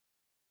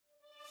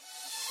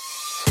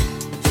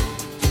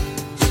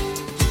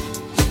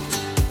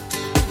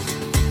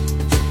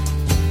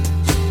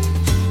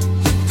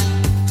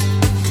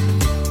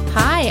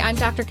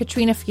Dr.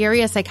 Katrina Fury,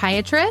 a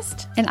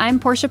psychiatrist. And I'm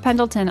Portia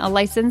Pendleton, a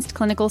licensed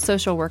clinical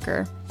social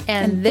worker.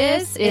 And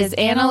this is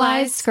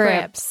Analyze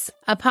Scripts,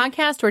 a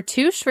podcast where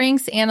two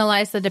shrinks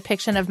analyze the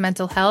depiction of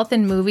mental health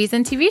in movies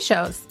and TV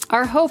shows.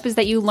 Our hope is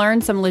that you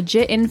learn some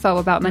legit info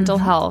about mental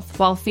health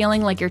while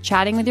feeling like you're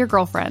chatting with your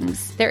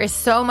girlfriends. There is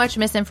so much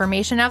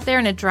misinformation out there,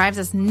 and it drives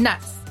us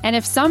nuts. And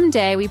if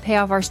someday we pay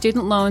off our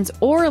student loans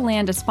or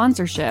land a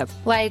sponsorship,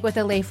 like with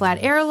a Lay Flat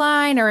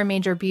airline or a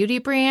major beauty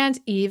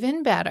brand,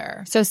 even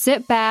better. So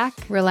sit back,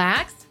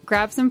 relax,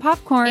 grab some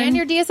popcorn and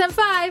your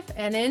DSM-5,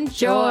 and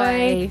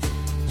enjoy.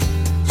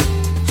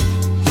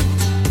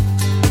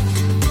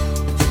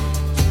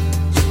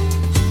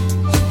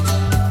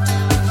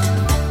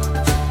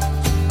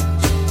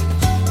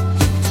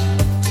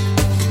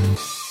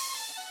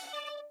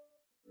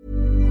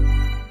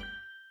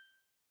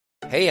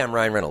 Hey, I'm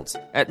Ryan Reynolds.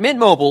 At Mint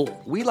Mobile,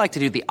 we like to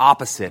do the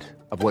opposite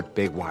of what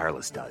Big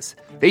Wireless does.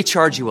 They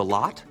charge you a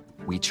lot,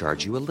 we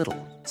charge you a little.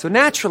 So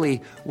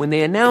naturally, when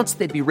they announced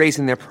they'd be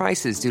raising their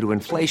prices due to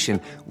inflation,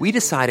 we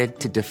decided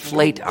to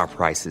deflate our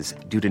prices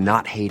due to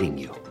not hating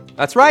you.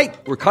 That's right.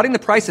 We're cutting the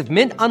price of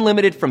Mint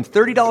Unlimited from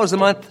 $30 a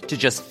month to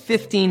just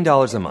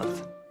 $15 a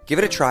month. Give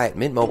it a try at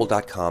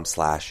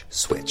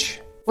mintmobile.com/switch.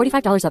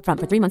 $45 up front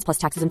for 3 months plus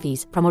taxes and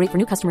fees. Promo rate for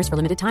new customers for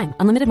limited time.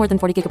 Unlimited more than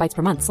 40 gigabytes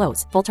per month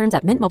slows. Full terms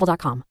at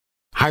mintmobile.com.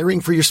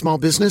 Hiring for your small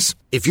business?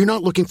 If you're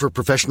not looking for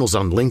professionals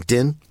on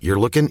LinkedIn, you're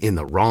looking in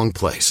the wrong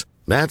place.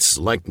 That's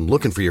like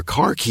looking for your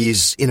car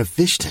keys in a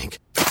fish tank.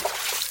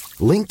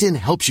 LinkedIn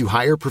helps you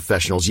hire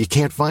professionals you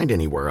can't find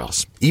anywhere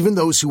else, even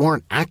those who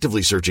aren't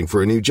actively searching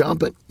for a new job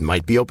but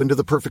might be open to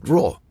the perfect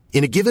role.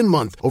 In a given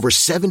month, over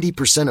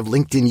 70% of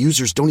LinkedIn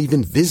users don't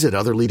even visit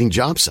other leading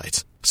job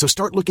sites. So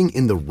start looking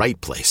in the right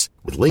place.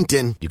 With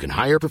LinkedIn, you can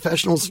hire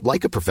professionals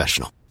like a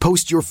professional.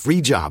 Post your free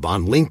job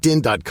on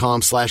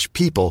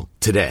linkedin.com/people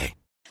today.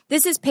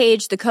 This is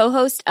Paige, the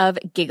co-host of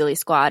Giggly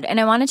Squad, and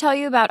I want to tell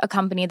you about a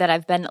company that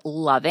I've been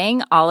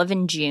loving, Olive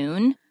 &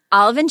 June.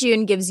 Olive &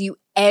 June gives you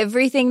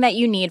everything that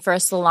you need for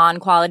a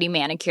salon-quality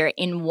manicure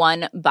in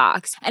one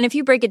box. And if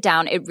you break it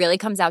down, it really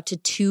comes out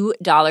to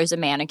 $2 a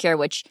manicure,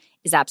 which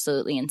is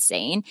absolutely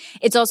insane.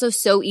 It's also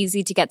so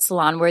easy to get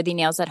salon-worthy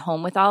nails at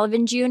home with Olive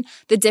 & June.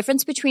 The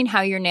difference between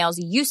how your nails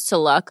used to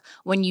look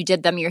when you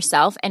did them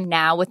yourself and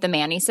now with the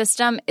Mani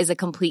system is a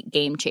complete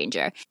game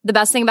changer. The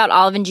best thing about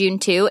Olive & June,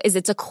 too, is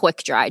it's a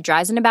quick dry.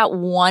 Dries in about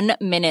 1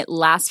 minute,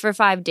 lasts for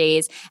 5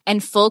 days,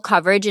 and full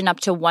coverage in up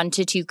to 1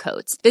 to 2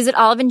 coats. Visit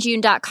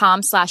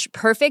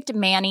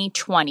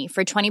oliveandjune.com/perfectmani20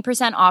 for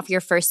 20% off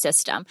your first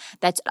system.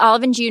 That's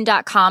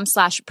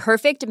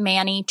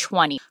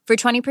oliveandjune.com/perfectmani20 for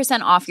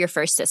 20% off your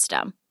first system.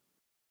 Hi,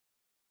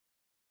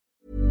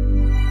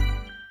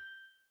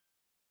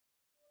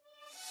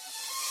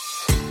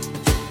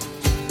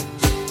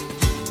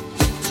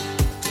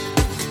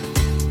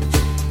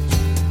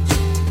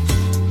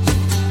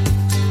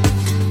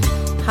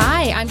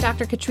 I'm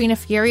Dr. Katrina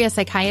Fury, a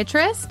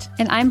psychiatrist.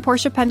 And I'm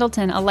Portia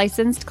Pendleton, a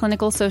licensed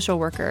clinical social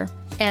worker.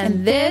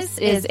 And this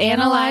is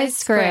Analyze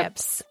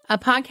Scripts, a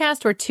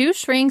podcast where two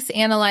shrinks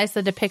analyze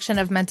the depiction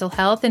of mental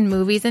health in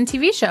movies and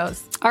TV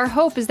shows. Our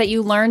hope is that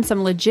you learn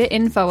some legit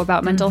info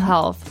about mental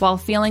health while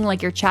feeling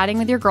like you're chatting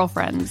with your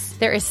girlfriends.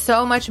 There is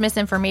so much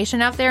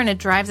misinformation out there, and it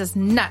drives us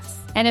nuts.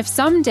 And if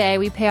someday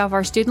we pay off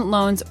our student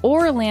loans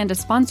or land a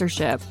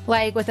sponsorship,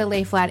 like with a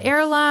Lay Flat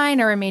airline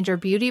or a major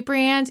beauty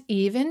brand,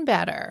 even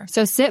better.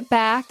 So sit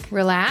back,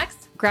 relax,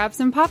 grab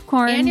some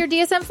popcorn and your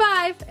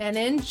DSM-5, and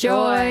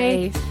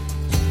enjoy.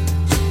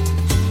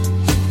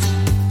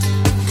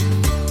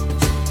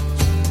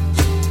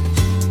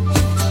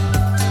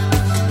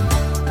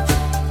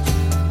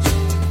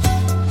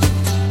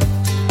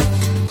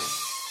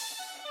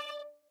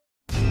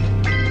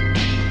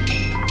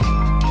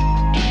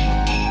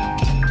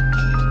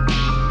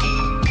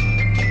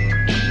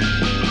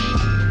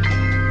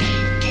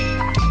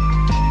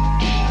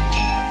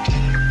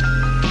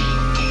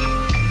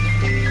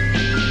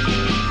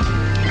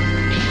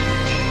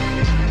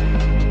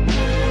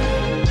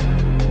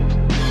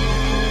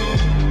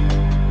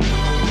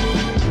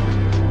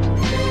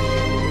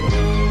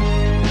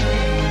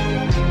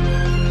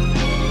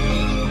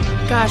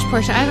 Gosh,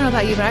 Portia, I don't know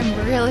about you, but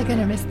I'm really going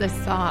to miss this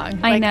song.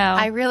 I know.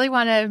 I really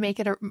want to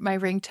make it my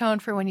ringtone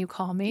for when you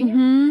call me.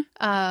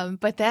 Mm-hmm.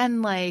 But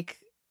then, like,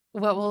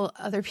 what will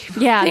other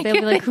people think? They'll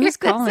be like, who's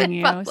calling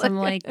you? Public? Some,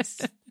 like,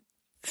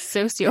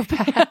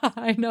 sociopath. Yeah,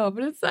 I know,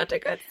 but it's such a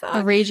good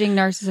song. A raging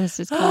narcissist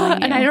is calling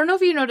you. And I don't know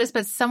if you noticed,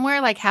 but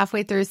somewhere, like,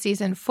 halfway through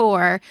season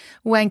 4,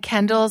 when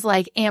Kendall's,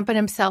 like, amping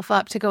himself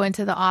up to go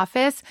into the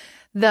office,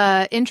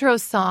 the intro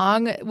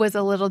song was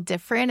a little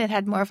different. It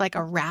had more of like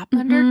a rap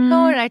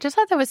undertone. And I just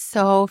thought that was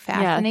so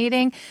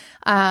fascinating.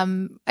 Yeah.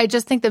 I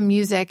just think the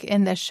music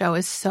in this show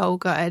is so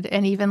good.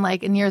 And even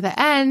like near the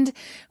end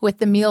with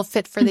the meal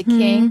fit for the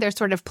king, they're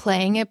sort of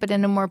playing it, but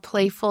in a more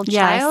playful,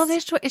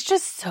 childish way. It's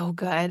just so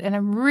good. And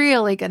I'm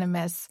really going to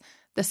miss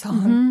the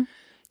song.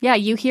 Yeah,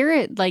 you hear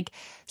it like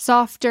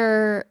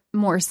softer,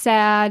 more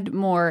sad,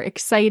 more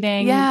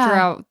exciting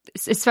throughout,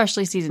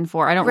 especially season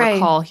 4. I don't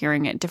recall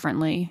hearing it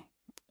differently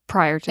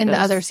prior to in this.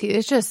 the other season.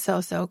 It's just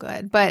so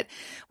good. But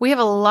we have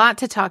a lot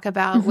to talk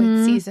about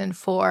with season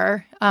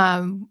 4.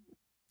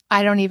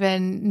 I don't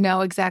even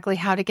know exactly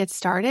how to get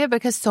started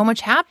because so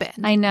much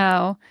happened. I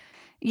know.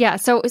 Yeah.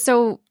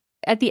 So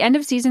at the end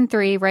of season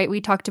 3, right,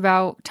 we talked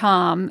about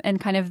Tom and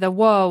kind of the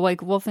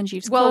like wolf in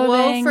sheep's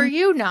clothing. Whoa for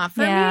you, not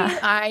for Yeah. me.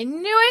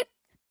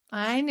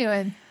 I knew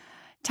it.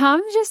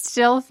 Tom just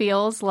still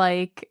feels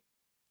like,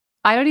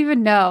 I don't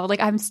even know.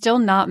 Like, I'm still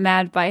not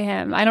mad by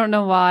him. I don't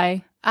know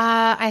why.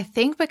 I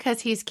think because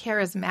he's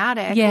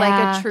charismatic, Yeah.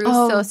 like a true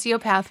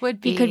sociopath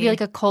would be. He could be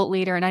like a cult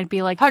leader, and I'd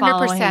be like,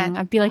 100%.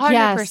 I'd be like, 100%,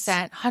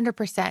 yes.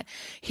 100%.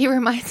 He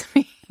reminds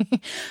me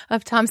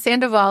of Tom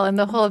Sandoval and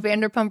the whole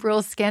Vanderpump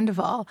Rules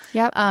scandal.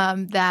 Yep.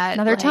 That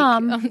Another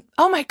Tom.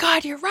 Oh my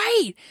God, you're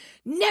right.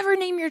 Never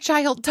name your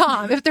child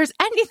Tom. If there's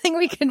anything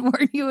we can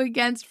warn you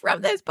against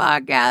from this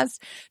podcast,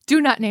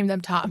 do not name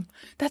them Tom.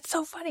 That's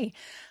so funny.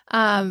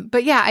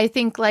 But yeah, I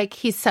think like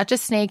he's such a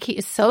snake. He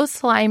is so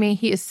slimy.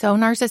 He is so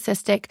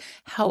narcissistic.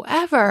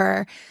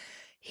 However,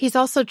 he's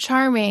also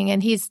charming,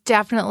 and he's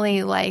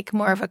definitely like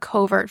more of a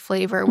covert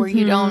flavor where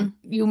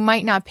you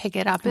might not pick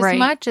it up as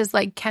much as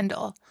like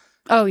Kendall.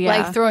 Oh, yeah.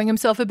 Like throwing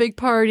himself a big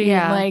party and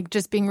Yeah. like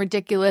just being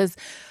ridiculous.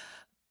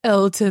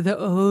 L to the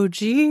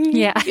OG.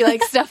 Yeah.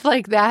 Like stuff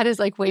like that is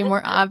like way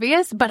more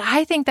obvious. But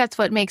I think that's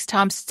what makes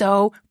Tom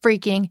so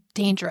freaking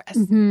dangerous.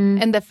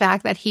 And the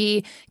fact that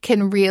he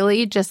can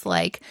really just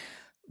like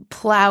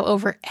plow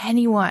over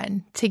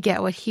anyone to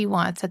get what he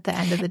wants at the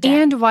end of the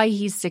day. And why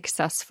he's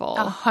successful.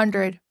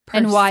 100%.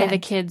 And why the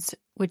kids,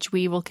 which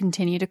we will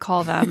continue to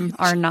call them,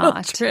 are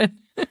not.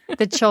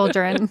 The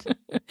children.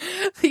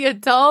 The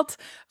adult,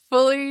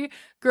 fully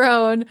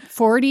grown,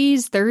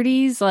 40s,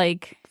 30s,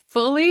 like...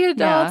 fully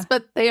adults, Yeah.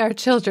 but they are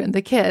children,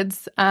 the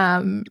kids,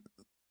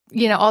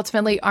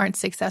 ultimately aren't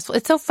successful.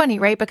 It's so funny,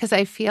 right? Because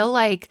I feel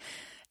like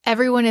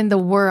everyone in the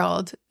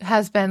world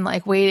has been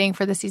like waiting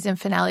for the season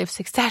finale of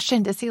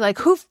Succession to see like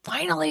who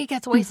finally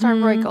gets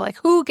Waystar Royco, like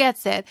who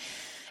gets it.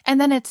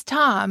 And then it's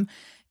Tom.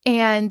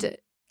 And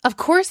of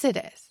course it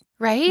is,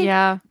 right?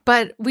 Yeah.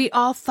 But we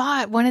all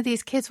thought one of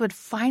these kids would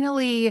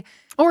finally...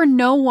 Or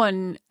no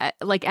one,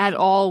 like, at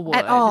all would.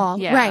 At all.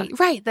 Yeah.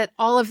 Right. That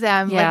all of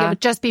them, like, Yeah. it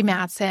would just be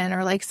Matsson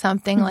or, like,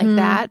 something like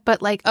that.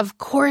 But, like, of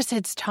course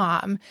it's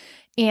Tom.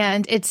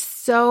 And it's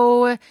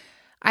so,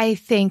 I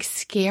think,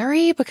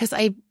 scary because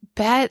I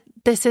bet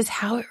this is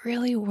how it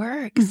really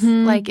works,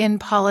 like, in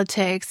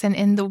politics and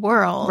in the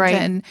world. Right.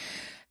 And,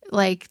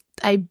 like,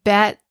 I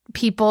bet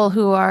people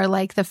who are,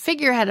 like, the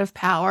figurehead of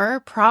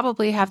power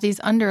probably have these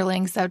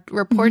underlings that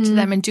report to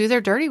them and do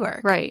their dirty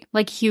work. Right.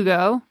 Like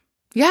Hugo.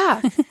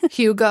 Yeah.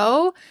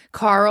 Hugo,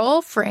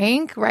 Carl,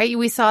 Frank, right?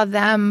 We saw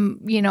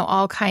them,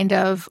 all kind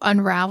of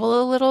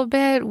unravel a little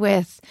bit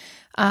with,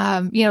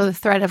 the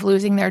threat of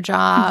losing their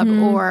job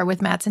or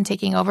with Matsson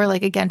taking over,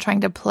 like, again,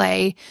 trying to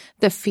play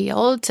the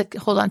field to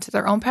hold on to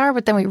their own power.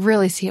 But then we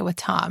really see it with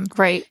Tom.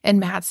 Right. And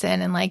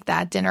Matsson and, like,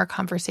 that dinner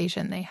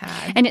conversation they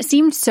had. And it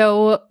seemed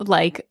so,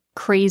 like,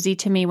 crazy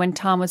to me when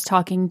Tom was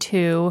talking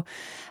to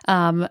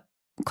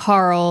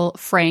Carl,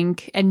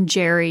 Frank, and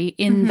Jerry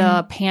in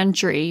the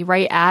pantry,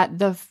 right at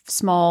the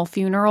small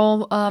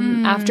funeral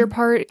after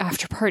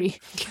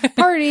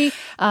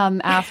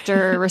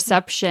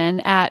reception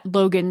at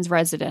Logan's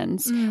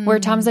residence, where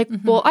Tom's like,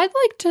 well, I'd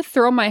like to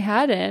throw my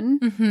hat in,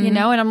 and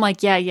I'm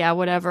like, yeah,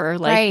 whatever.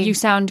 Like, you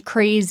sound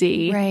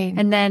crazy. Right.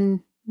 And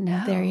then,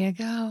 no. There you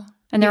go.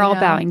 And they're all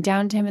bowing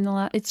down to him in the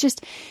last. It's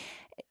just,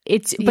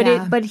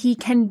 but he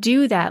can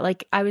do that.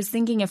 Like, I was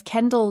thinking if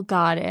Kendall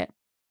got it,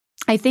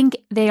 I think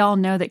they all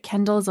know that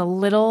Kendall is a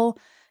little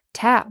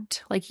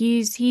tapped. Like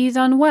he's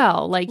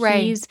unwell. Like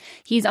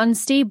he's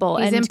unstable.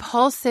 He's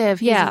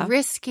impulsive. Yeah. He's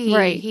risky.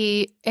 Right.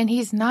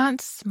 He's not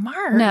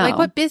smart. No. Like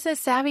what business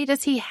savvy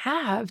does he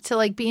have to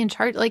like be in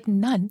charge? Like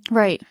none.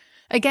 Right.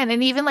 Again,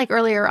 and even like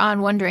earlier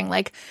on wondering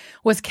like,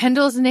 was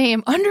Kendall's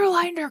name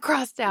underlined or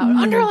crossed out?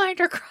 Underlined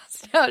or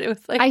crossed out? It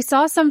was like I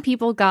saw some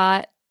people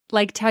got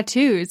like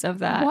tattoos of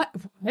that. What?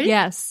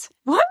 Yes.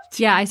 What?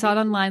 Yeah, I saw it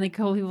online. Like, a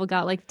couple people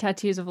got like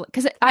tattoos of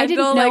because I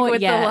didn't know like, it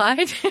with yet. the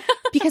line.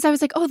 Because I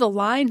was like, oh, the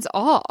line's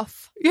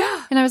off.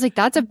 Yeah. And I was like,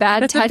 that's a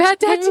bad That's a bad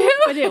tattoo.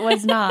 But it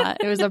was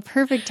not. It was a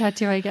perfect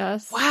tattoo, I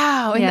guess.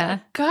 Wow. Yeah.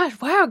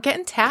 Wow.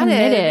 Getting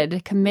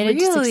tatted. Committed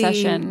to Really?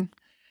 Succession.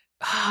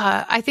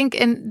 I think,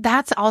 and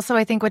that's also,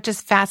 I think, what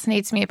just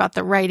fascinates me about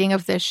the writing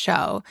of this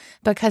show,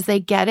 because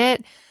they get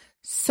it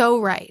so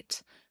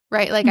right.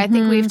 Right. Like, I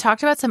think we've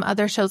talked about some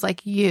other shows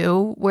like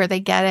You, where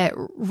they get it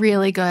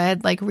really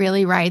good, like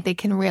really right. They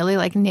can really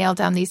like nail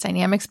down these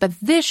dynamics. But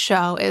this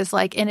show is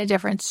like in a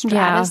different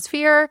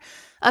stratosphere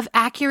of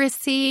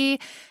accuracy,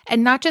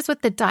 and not just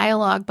with the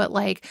dialogue, but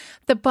like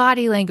the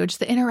body language,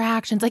 the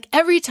interactions. Like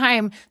every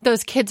time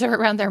those kids are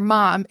around their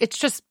mom, it's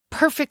just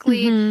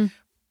perfectly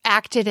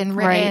acted and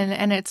written.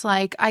 And it's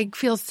like, I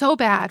feel so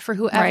bad for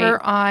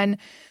whoever on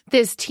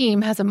this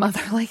team has a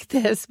mother like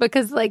this,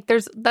 because like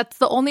that's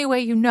the only way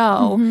you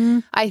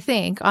know, I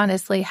think,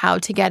 honestly, how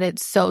to get it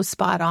so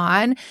spot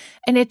on.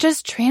 And it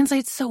just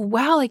translates so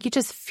well. Like you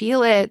just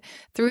feel it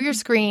through your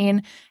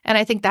screen. And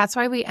I think that's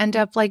why we end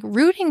up like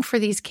rooting for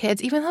these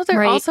kids, even though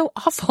they're all so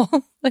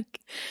awful. Like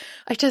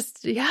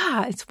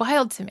it's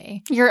wild to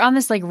me. You're on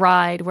this like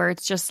ride where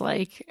it's just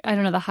like, I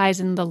don't know, the highs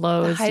and the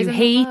lows. You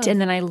hate and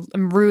then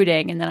I'm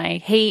rooting, and then I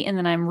hate and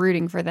then I'm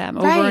rooting for them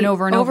over and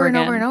over and over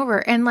again. Over and over.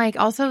 And like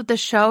also the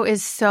show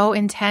is so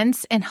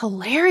intense and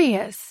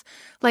hilarious.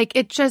 Like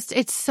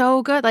it's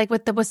so good. Like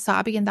with the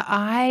wasabi in the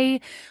eye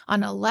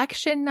on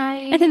election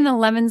night. And then the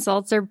lemon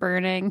salts are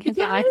burning.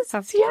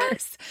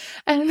 Yes.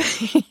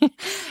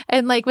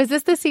 And like, was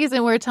this the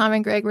season where Tom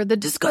and Greg were the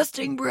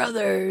disgusting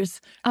brothers?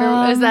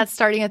 Or is that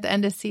starting at the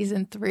end of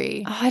season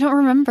 3? Oh, I don't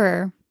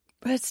remember.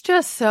 But it's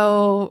just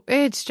so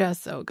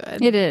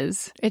good. It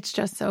is. It's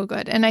just so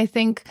good. And I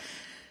think,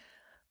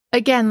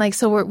 again, like,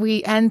 so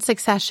we end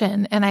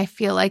Succession, and I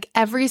feel like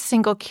every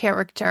single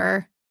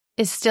character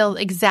is still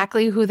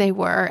exactly who they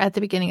were at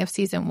the beginning of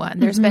season 1.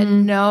 There's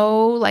been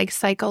no like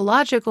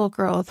psychological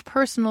growth,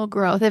 personal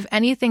growth. If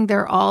anything,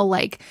 they're all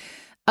like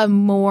a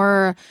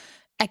more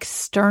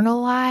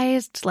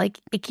externalized, like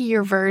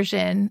ickier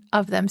version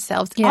of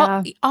themselves.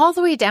 Yeah. All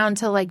the way down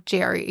to like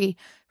Jerry,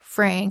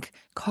 Frank,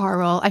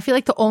 Carl. I feel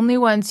like the only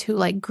ones who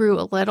like grew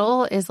a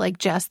little is like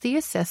Jess, the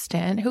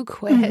assistant, who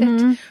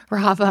quit,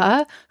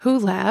 Rava, who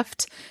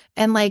left,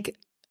 and like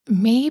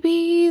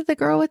maybe the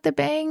girl with the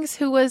bangs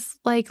who was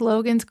like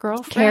Logan's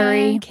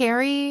girlfriend,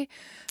 Carrie.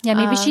 Yeah,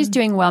 maybe she's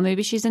doing well.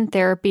 Maybe she's in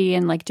therapy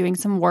and like doing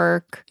some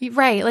work.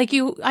 Right. Like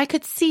I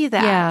could see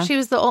that. Yeah. She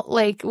was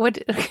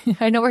what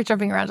I know we're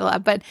jumping around a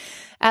lot, but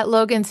at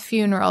Logan's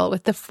funeral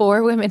with the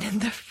 4 women in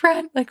the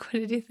front, like what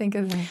did you think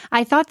of that?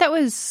 I thought that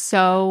was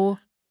so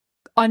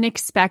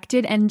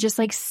unexpected and just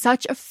like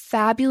such a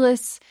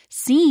fabulous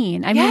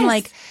scene. I mean,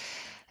 like,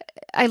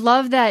 I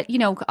love that,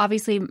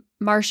 obviously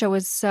Marcia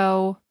was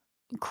so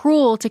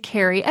cruel to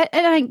Carrie,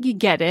 and you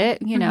get it,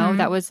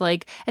 that was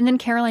like, and then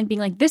Caroline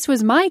being like, this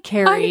was my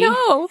Carrie. I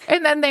know.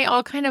 And then they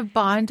all kind of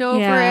bond over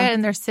it,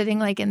 and they're sitting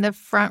like in the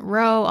front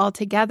row all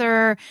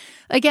together.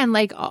 Again,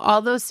 like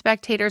all those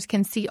spectators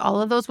can see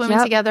all of those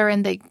women together,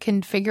 and they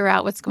can figure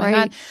out what's going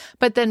on.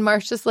 But then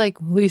Marcia's like,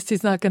 at least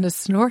he's not going to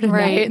snort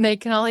tonight. And they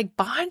can all like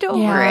bond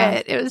over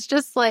it. It was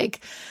just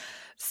like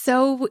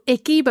so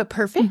icky, but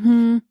perfect.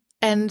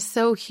 And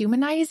so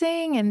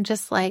humanizing, and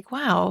just like,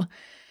 wow.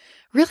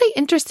 Really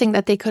interesting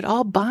that they could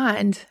all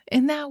bond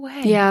in that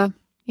way. Yeah.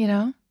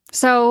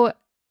 So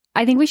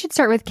I think we should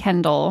start with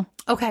Kendall.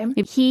 Okay.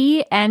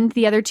 He and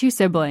the other 2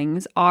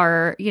 siblings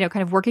are,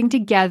 kind of working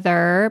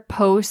together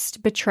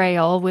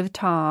post-betrayal with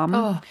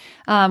Tom,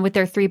 with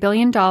their $3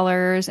 billion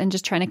and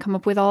just trying to come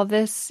up with all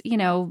this,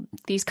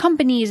 these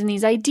companies and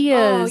these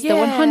ideas, the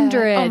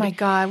 100. Oh, my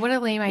God. What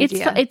a lame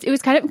idea. It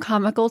was kind of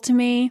comical to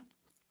me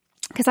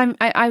because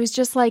I was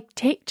just like,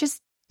 take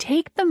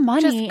the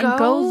money and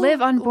go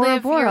live on Bora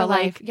Bora.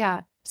 Like,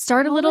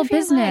 start a little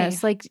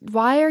business. Like,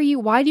 why do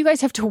you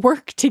guys have to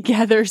work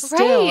together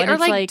still? Right. And or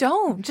like,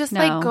 don't. Just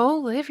like go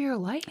live your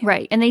life.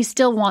 Right. And they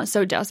still want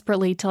so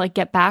desperately to like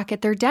get back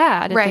at their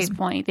dad at this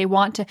point. They're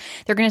going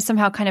to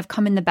somehow kind of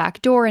come in the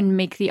back door and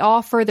make the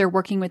offer. They're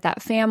working with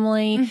that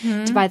family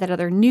to buy that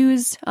other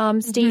news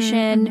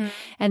station.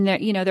 And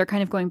they're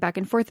kind of going back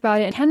and forth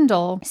about it. And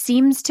Kendall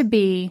seems to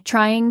be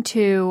trying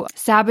to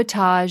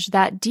sabotage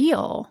that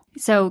deal.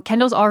 So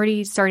Kendall's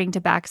already starting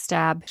to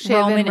backstab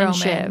Roman and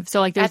Shiv. So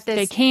like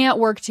they can't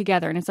work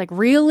together. And it's like,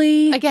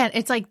 really? Again,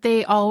 it's like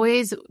they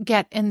always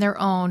get in their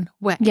own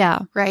way. Yeah.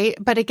 Right?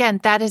 But again,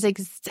 that is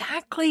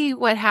exactly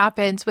what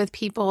happens with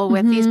people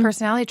with these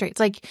personality traits.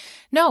 Like,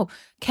 no,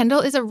 Kendall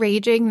is a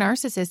raging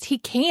narcissist. He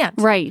can't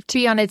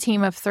be on a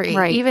team of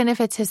 3, even if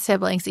it's his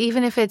siblings,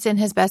 even if it's in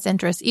his best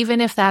interest, even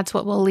if that's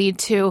what will lead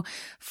to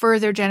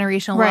further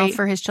generational wealth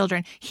for his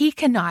children. He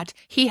cannot.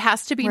 He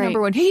has to be number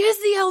 1. He is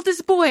the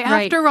eldest boy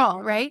after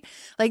all, right?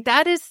 Like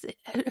that is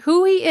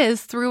who he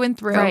is through and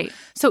through. Right.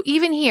 So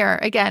even here,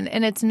 again,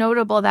 and it's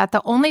notable that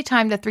the only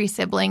time the 3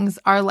 siblings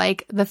are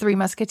like the 3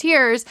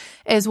 musketeers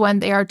is when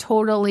they are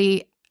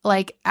totally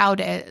like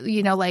outed,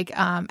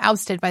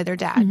 ousted by their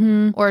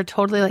dad or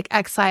totally like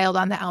exiled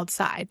on the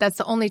outside. That's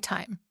the only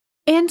time.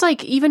 And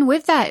like, even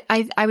with that,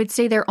 I would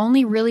say they're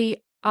only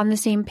really on the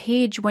same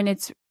page when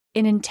it's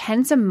an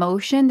intense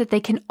emotion that they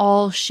can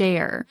all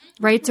share,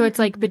 right? So it's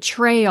like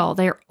betrayal.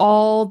 They're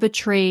all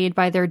betrayed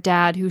by their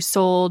dad who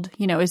sold,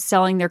 is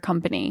selling their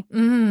company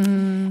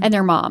and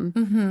their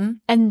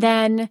mom. And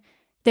then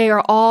they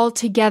are all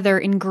together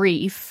in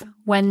grief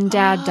when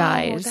dad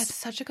dies. That's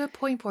such a good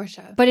point,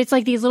 Portia. But it's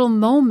like these little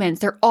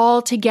moments. They're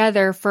all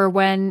together for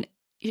when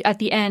at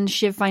the end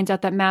Shiv finds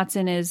out that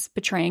Matsson is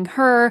betraying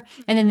her.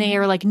 And then they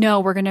are like, no,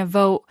 we're going to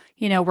vote.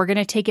 We're going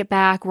to take it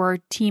back. We're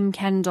Team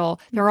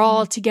Kendall. They're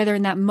all together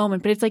in that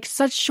moment. But it's like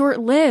such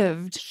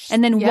short-lived.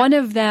 And then one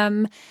of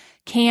them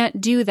can't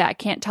do that,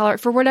 can't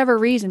tolerate for whatever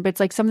reason, but it's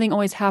like something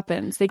always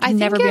happens. They can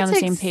never be on the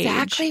same page.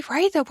 Exactly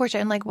right, though, Portia.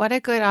 And like, what a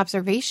good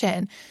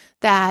observation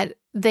that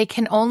they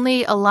can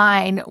only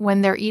align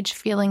when they're each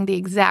feeling the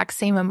exact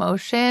same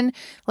emotion,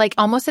 like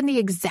almost in the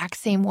exact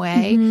same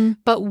way. Mm-hmm.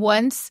 But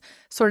once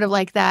sort of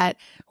like that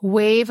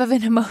wave of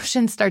an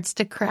emotion starts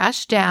to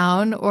crash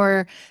down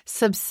or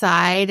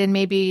subside, and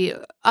maybe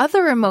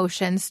other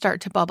emotions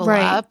start to bubble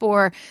up,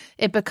 or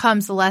it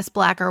becomes less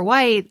black or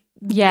white,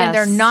 and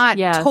they're not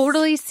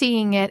totally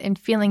seeing it and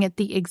feeling it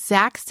the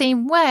exact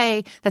same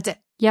way, that's it.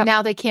 Yep.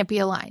 Now they can't be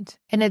aligned.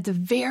 And it's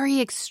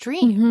very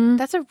extreme. Mm-hmm.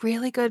 That's a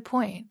really good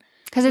point.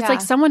 Because it's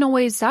like someone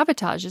always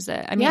sabotages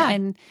it. I mean,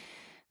 and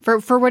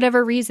for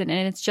whatever reason.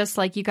 And it's just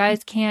like, you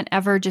guys can't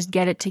ever just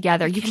get it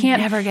together. You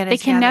can't never get it They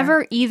together. can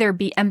never either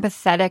be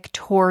empathetic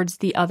towards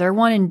the other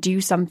one and do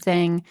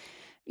something,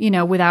 you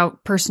know,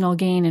 without personal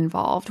gain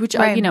involved, which,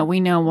 you know, we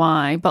know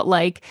why. But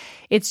like,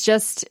 it's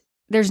just,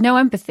 there's no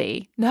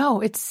empathy.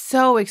 No, it's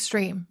so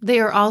extreme. They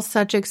are all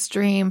such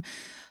extreme,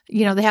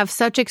 you know, they have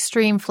such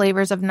extreme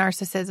flavors of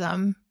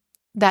narcissism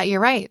that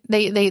you're right.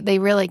 They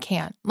really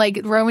can't.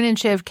 Like, Roman and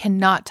Shiv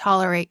cannot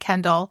tolerate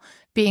Kendall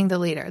being the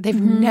leader. They've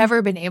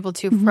never been able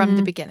to from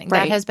the beginning.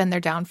 That has been their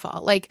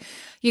downfall. Like,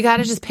 you got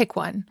to just pick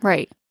one.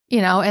 Right.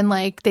 You know, and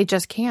like, they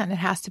just can't. It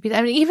has to be.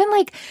 I mean, even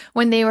like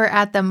when they were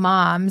at the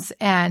mom's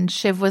and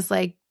Shiv was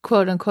like,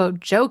 quote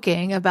unquote,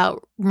 joking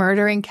about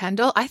murdering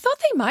Kendall, I thought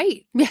they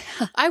might. Yeah.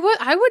 I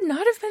would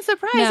not have been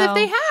surprised if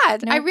they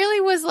had. No. I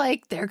really was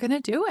like, they're going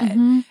to do it.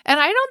 Mm-hmm. And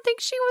I don't think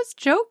she was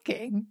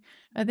joking.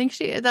 I think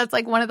that's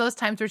like one of those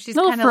times where she's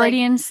kind of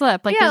Freudian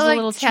slip. Like, there's a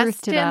little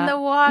truth to that. Testing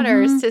the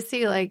waters to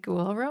see, like,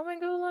 will Roman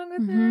go along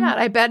with it or not?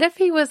 I bet if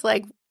he was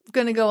like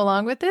going to go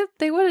along with it,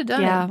 they would have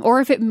done it. Or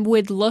if it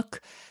would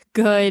look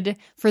good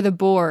for the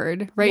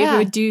board, right? If it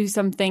would do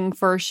something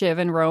for Shiv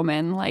and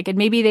Roman, like, and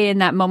maybe they in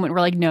that moment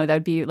were like, no, that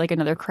would be like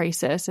another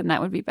crisis, and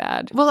that would be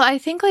bad. Well, I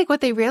think like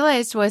what they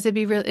realized was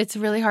it's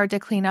really hard to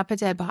clean up a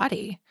dead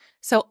body.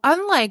 So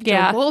unlike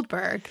Joe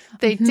Goldberg,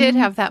 they did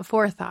have that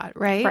forethought,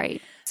 right?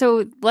 Right.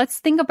 So let's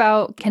think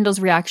about Kendall's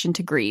reaction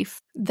to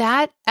grief.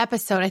 That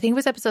episode, I think it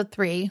was episode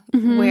 3,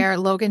 where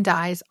Logan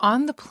dies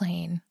on the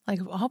plane, like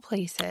of all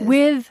places.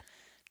 With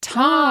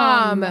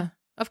Tom.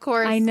 Of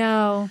course. I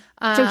know.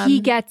 So he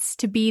gets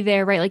to be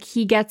there, right? Like,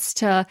 he gets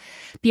to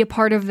be a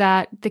part of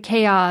that, the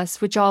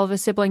chaos, which all of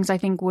his siblings, I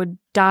think, would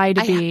die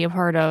to be a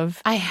part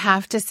of. I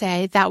have to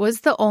say, that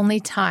was the only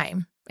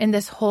time in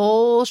this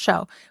whole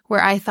show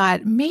where I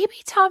thought, maybe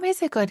Tom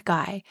is a good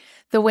guy.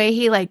 The way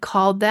he like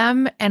called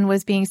them and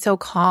was being so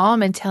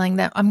calm and telling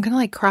them, I'm going to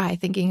like cry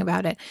thinking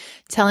about it,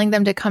 telling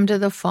them to come to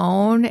the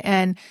phone.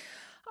 And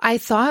I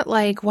thought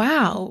like,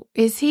 wow,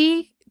 does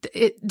he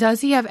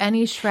have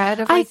any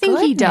shred of like, I think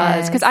goodness? he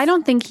does, because I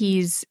don't think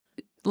he's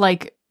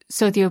like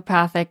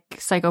sociopathic,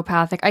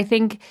 psychopathic. I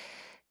think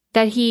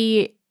that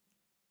he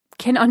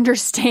can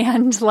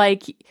understand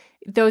like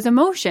those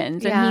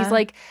emotions. And he's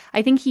like,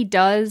 I think he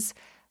does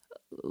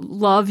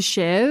love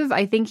Shiv.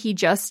 I think he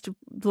just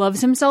loves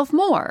himself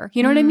more.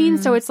 You know what I mean?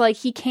 So it's like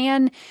he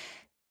can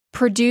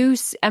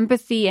produce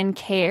empathy and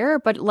care,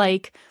 but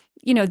like,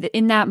 you know,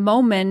 in that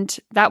moment,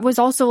 that was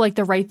also like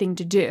the right thing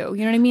to do. You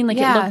know what I mean? Like,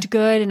 it looked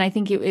good, and I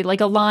think it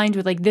like aligned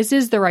with like, this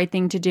is the right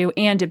thing to do,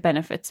 and it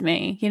benefits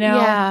me, you know?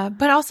 Yeah.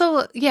 But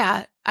also,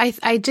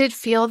 I did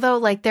feel though,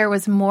 like there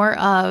was more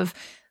of,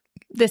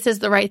 this is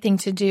the right thing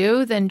to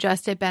do than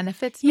just it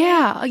benefits me.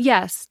 Yeah.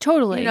 Yes,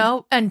 totally. You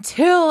know,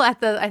 until I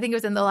think it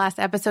was in the last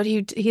episode,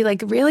 he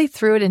like really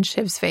threw it in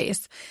Shiv's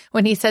face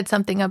when he said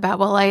something about,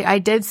 well, I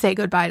did say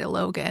goodbye to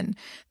Logan.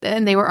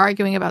 Then they were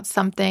arguing about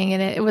something,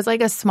 and it was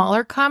like a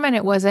smaller comment.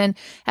 It wasn't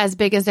as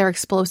big as their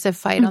explosive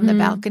fight on the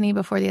balcony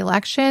before the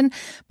election.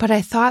 But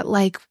I thought,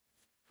 like,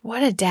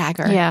 what a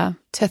dagger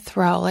to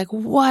throw. Like,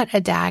 what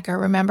a dagger,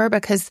 remember?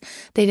 Because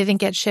they didn't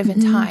get Shiv in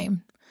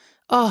time.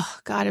 Oh,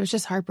 God, it was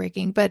just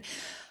heartbreaking. But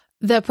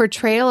the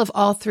portrayal of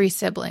all 3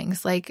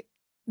 siblings, like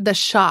the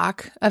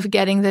shock of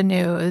getting the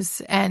news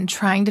and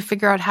trying to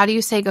figure out, how do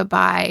you say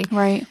goodbye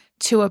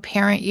to a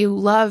parent you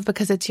love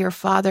because it's your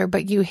father,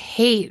 but you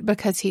hate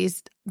because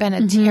he's been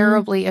a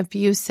terribly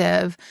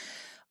abusive,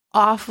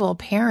 awful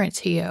parent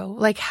to you.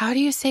 Like, how do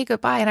you say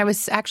goodbye? And I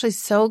was actually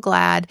so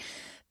glad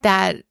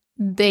that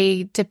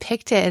they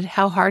depicted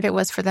how hard it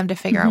was for them to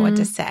figure out what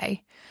to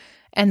say.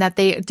 And that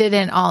they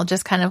didn't all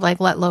just kind of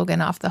like let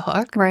Logan off the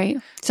hook. Right.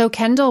 So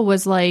Kendall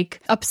was like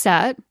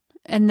upset.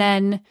 And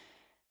then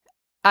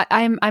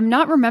I'm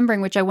not remembering,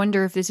 which I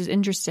wonder if this is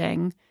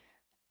interesting,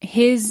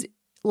 his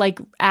like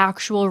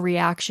actual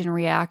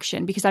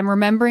reaction, because I'm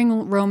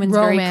remembering Roman's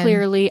very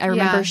clearly. I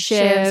remember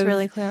Shiv's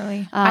really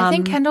clearly. I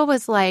think Kendall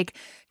was like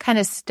kind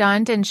of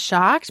stunned and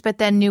shocked, but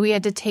then knew he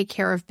had to take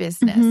care of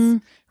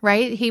business,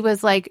 right? He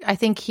was like, I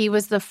think he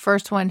was the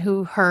first one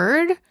who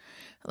heard,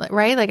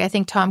 right? Like, I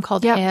think Tom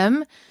called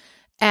him.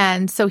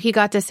 And so he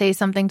got to say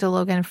something to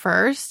Logan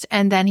first.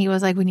 And then he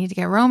was like, we need to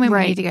get Roman.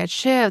 We need to get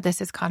Shiv.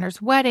 This is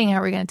Connor's wedding. How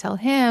are we going to tell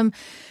him?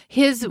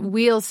 His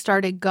wheels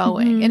started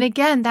going. And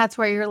again, that's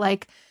where you're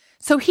like,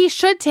 so he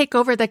should take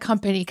over the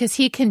company because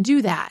he can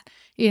do that.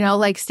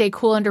 like stay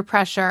cool under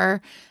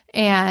pressure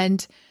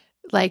and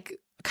like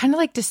kind of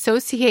like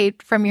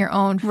dissociate from your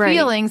own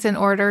feelings in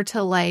order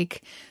to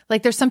like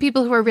there's some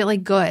people who are really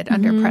good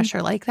under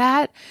pressure like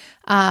that.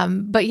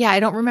 But yeah, I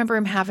don't remember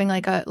him having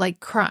like a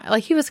cry.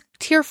 Like he was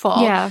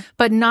tearful,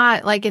 but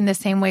not like in the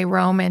same way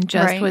Roman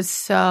just was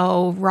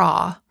so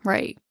raw.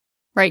 Right.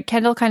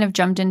 Kendall kind of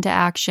jumped into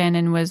action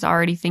and was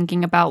already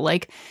thinking about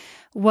like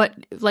what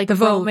like the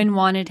Roman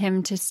wanted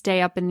him to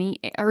stay up in the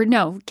or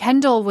no,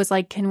 Kendall was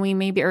like, can we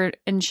maybe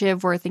and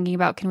Shiv were thinking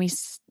about, can we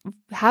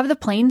have the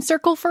plane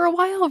circle for a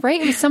while, right?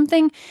 It was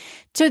something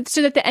so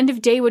that the end of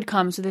day would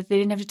come so that they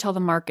didn't have to tell the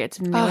markets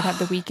and they would have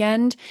the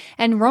weekend.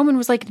 And Roman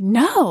was like,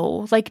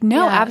 no,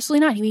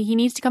 absolutely not. He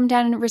needs to come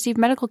down and receive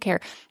medical care.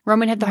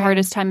 Roman had the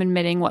hardest time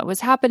admitting what was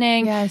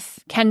happening. Yes.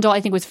 Kendall, I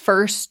think, was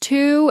first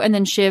too, and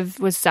then Shiv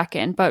was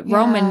second. But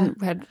Roman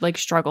had like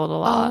struggled a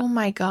lot. Oh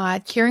my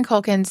God. Kieran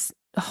Culkin's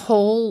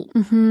whole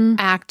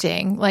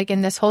acting, like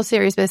in this whole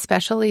series, but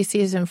especially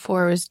season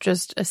 4, was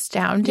just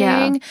astounding.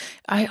 Yeah.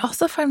 I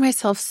also find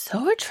myself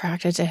so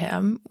attracted to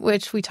him,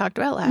 which we talked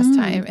about last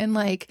time. And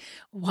like,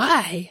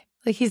 why?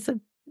 Like he's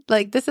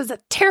this is a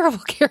terrible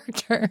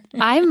character.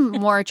 I'm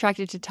more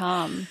attracted to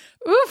Tom.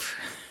 Oof.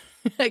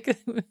 like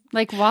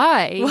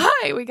why?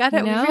 Why? We got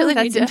it. No, really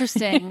that's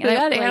interesting. We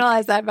got to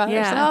analyze that about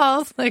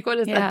ourselves. Like, what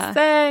does that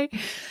say?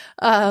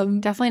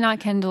 Definitely not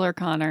Kendall or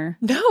Connor.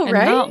 No, and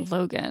right? Not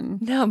Logan.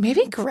 No,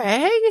 maybe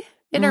Greg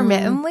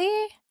intermittently.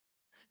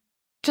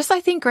 Just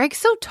I think Greg's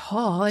so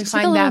tall. I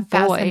find that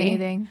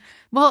fascinating.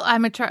 Well,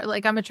 I'm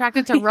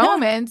attracted to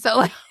Roman, so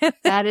like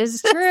that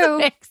is true.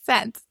 Makes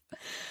sense.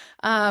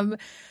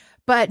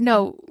 But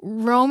no,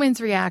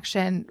 Roman's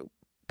reaction.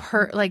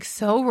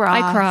 So raw.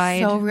 I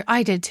cried.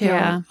 I did too.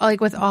 Yeah.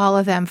 Like with all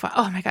of them.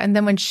 Oh my God. And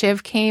then when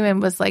Shiv came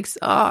and was like,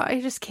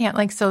 I just can't,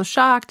 like so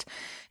shocked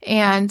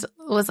and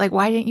was like,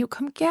 why didn't you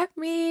come get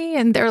me?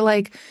 And they're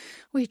like,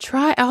 we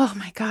tried. Oh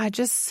my God.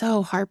 Just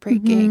so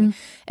heartbreaking.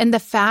 And the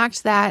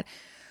fact that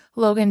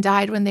Logan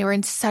died when they were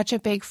in such a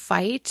big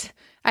fight.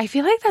 I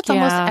feel like that's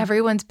almost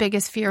everyone's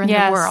biggest fear in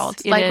the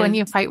world. Like when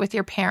you fight with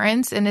your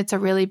parents and it's a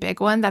really big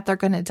one, that they're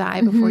going to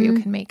die before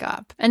you can make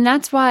up. And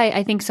that's why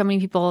I think so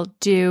many people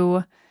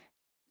do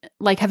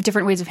like have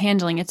different ways of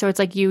handling it. So it's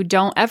like you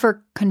don't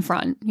ever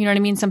confront. You know what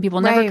I mean? Some people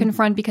never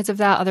confront because of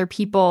that. Other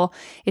people,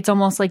 it's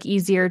almost like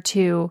easier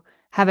to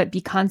have it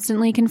be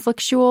constantly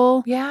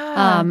conflictual.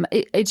 Yeah.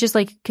 It's just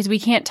like because we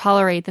can't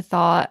tolerate the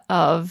thought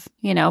of,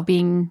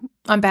 being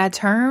on bad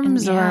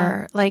terms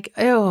or like,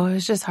 oh, it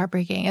was just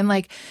heartbreaking. And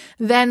like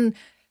then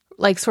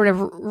like sort of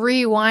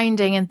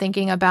rewinding and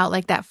thinking about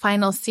like that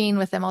final scene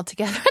with them all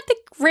together at the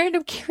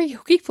random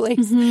karaoke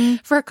place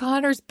for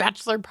Connor's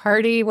bachelor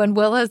party when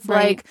Willa's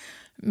like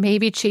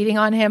maybe cheating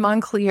on him on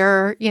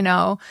Clear,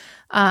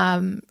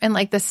 and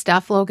like the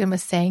stuff Logan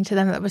was saying to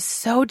them that was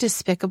so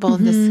despicable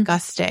and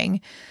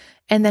disgusting.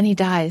 And then he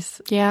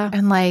dies. Yeah.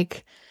 And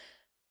like,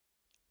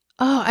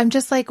 I'm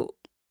just like,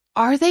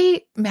 are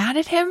they mad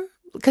at him?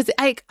 Because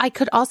I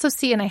could also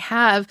see, and I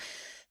have,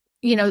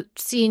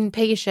 seen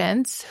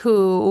patients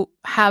who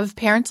have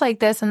parents like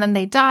this and then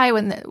they die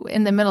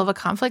in the middle of a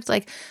conflict.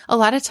 Like a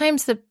lot of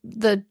times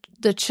the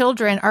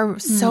children are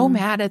so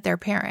mad at their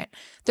parent.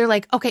 They're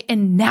like, okay,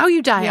 and now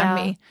you die on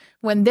me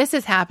when this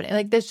is happening.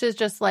 Like this is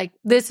just like,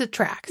 this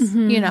attracts,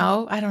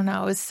 I don't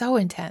know. It was so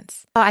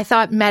intense. I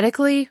thought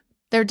medically,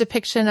 their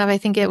depiction of, I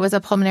think it was a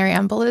pulmonary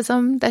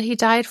embolism that he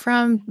died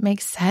from,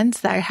 makes sense.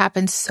 That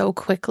happened so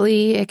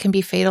quickly. It can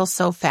be fatal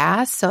so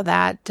fast. So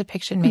that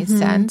depiction made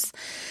sense.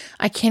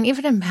 I can't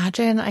even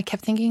imagine. I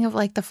kept thinking of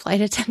like the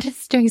flight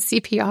attendants doing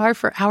CPR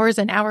for hours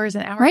and hours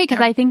and hours. Right,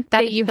 because I think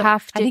that you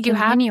have to. I think you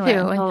have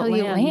to until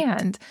you land.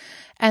 land.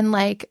 And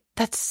like,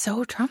 that's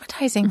so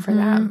traumatizing for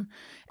them.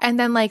 And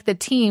then like the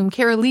team,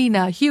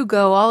 Carolina,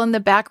 Hugo, all in the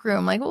back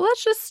room, like, well,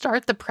 let's just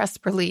start the press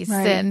release.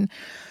 Right. And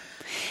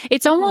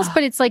it's almost,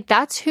 but it's like,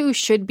 that's who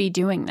should be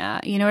doing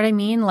that. You know what I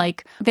mean?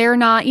 Like they're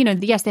not,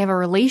 yes, they have a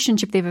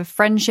relationship, they have a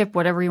friendship,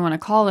 whatever you want to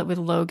call it with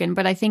Logan.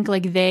 But I think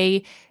like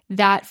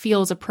that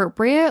feels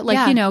appropriate.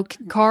 Like,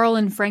 Carl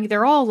and Frank,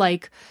 they're all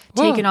like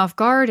taken off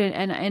guard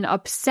and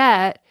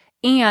upset.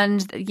 And,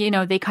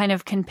 they kind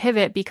of can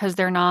pivot because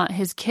they're not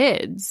his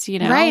kids,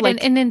 Right.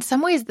 Like, and in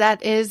some ways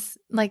that is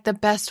like the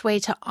best way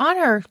to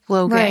honor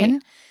Logan.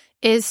 Right.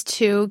 Is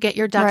to get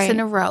your ducks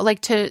in a row,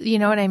 like to, you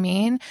know what I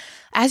mean?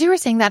 As you were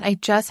saying that, I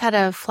just had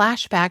a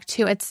flashback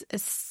to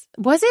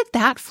was it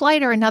that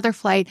flight or another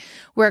flight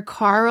where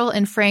Carl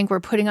and Frank were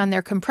putting on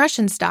their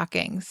compression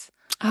stockings?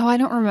 Oh, I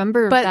don't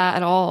remember that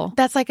at all.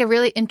 That's like a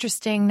really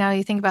interesting, now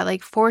you think about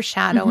like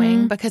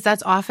foreshadowing, because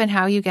that's often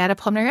how you get a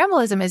pulmonary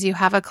embolism is you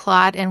have a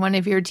clot in one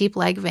of your deep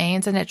leg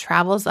veins and it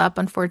travels up,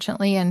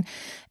 unfortunately, and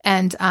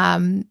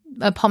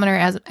a pulmonary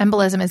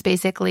embolism is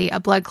basically a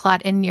blood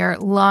clot in your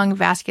lung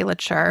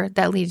vasculature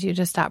that leads you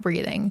to stop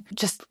breathing.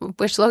 Just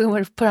wish Logan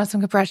would have put on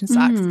some compression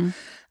socks.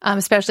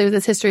 especially with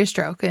his history of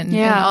stroke and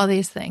all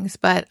these things.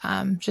 But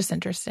just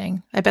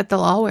interesting. I bet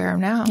they'll all wear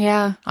them now.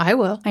 Yeah. I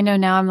will. I know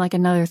now I'm like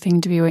another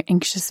thing to be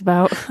anxious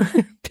about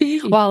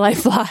while I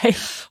fly.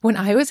 When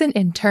I was an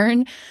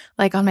intern,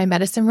 like on my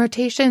medicine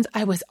rotations,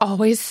 I was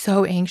always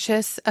so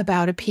anxious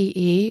about a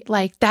PE.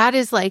 Like that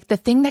is like the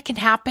thing that can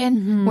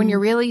happen when you're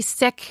really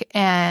sick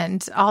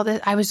and all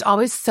that. I was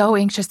always so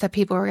anxious that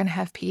people were going to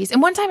have PEs.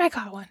 And one time I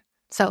got one.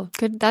 So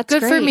good. That's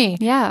good great. for me.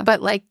 Yeah.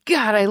 But like,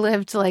 God, I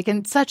lived like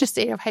in such a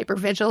state of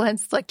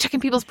hypervigilance, like checking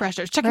people's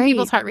pressures, checking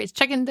people's heart rates,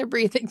 checking their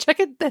breathing,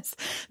 checking this,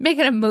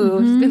 making a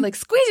move, being like,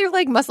 squeeze your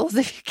leg muscles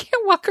if you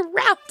can't walk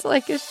around.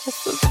 Like, it's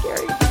just so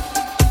scary.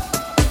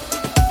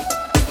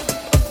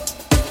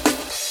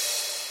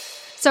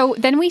 So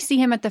then we see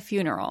him at the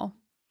funeral.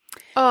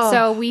 Oh.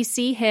 So we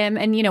see him,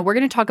 and, you know, we're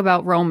going to talk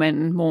about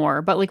Roman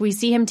more, but like we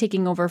see him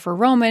taking over for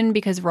Roman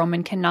because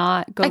Roman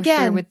cannot go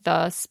through with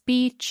the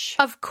speech.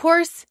 Of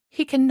course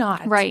he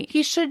cannot. Right.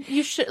 You should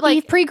like.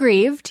 He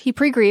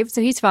pre-grieved,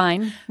 so he's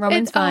fine.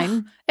 Roman's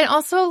fine. And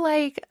also,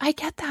 like, I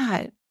get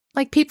that.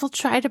 Like, people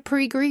try to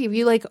pre-grieve.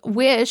 You like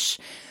wish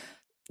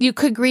you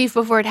could grieve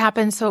before it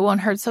happens so it won't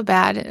hurt so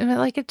bad. And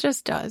like, it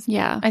just does.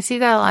 Yeah. I see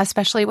that a lot,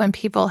 especially when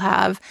people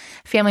have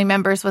family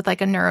members with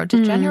like a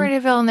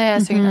neurodegenerative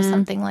illness or, you know,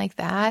 something like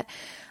that.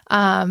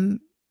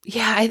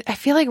 I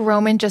feel like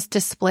Roman just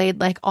displayed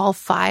like all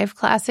 5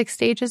 classic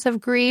stages of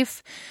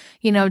grief,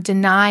 you know,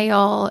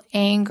 denial,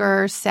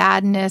 anger,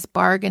 sadness,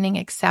 bargaining,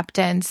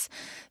 acceptance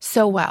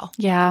so well.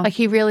 Yeah. Like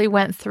he really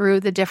went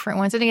through the different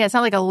ones. And again, it's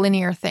not like a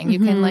linear thing. You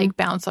can like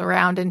bounce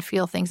around and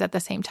feel things at the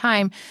same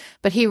time,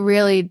 but he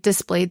really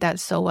displayed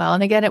that so well.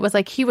 And again, it was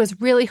like he was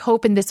really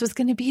hoping this was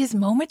going to be his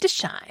moment to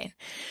shine.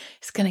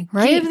 He's going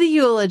to give the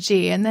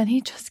eulogy, and then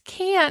he just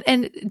can't.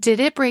 And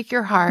did it break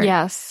your heart?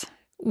 Yes.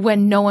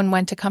 When no one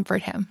went to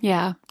comfort him.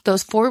 Yeah.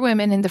 Those 4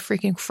 women in the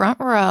freaking front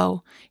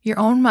row, your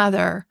own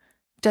mother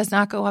does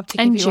not go up to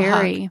give you a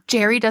hug.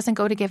 Jerry doesn't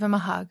go to give him a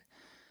hug.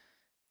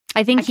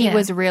 I think he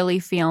was really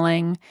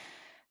feeling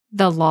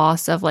the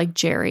loss of like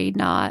Jerry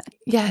not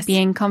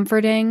being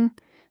comforting.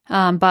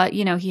 But,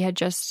 you know, he had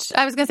just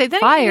I was going to say,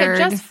 then he had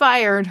just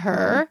fired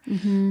her.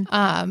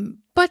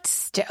 But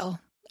still,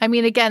 I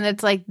mean, again,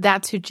 it's like,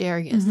 that's who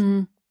Jerry is.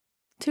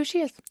 That's who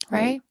she is,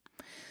 right?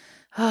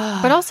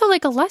 But also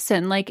like a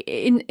lesson, like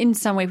in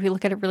some way, if we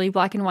look at it really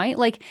black and white,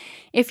 like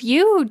if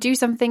you do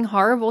something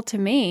horrible to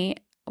me,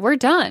 we're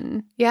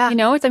done. Yeah. You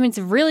know, it's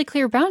a really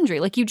clear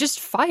boundary. Like you just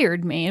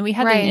fired me and we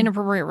had an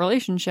inappropriate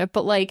relationship,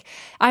 but like,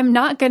 I'm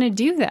not going to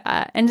do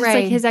that. And it's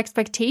like his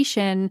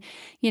expectation,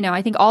 you know,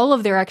 I think all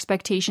of their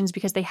expectations,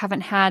 because they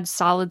haven't had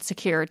solid,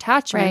 secure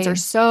attachments are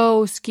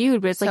so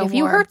skewed. But it's like, if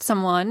you hurt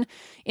someone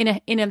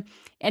and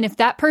if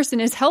that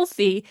person is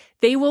healthy,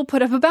 they will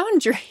put up a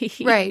boundary.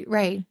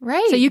 Right.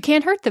 So you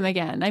can't hurt them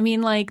again. I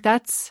mean, like,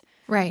 that's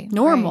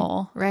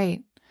normal.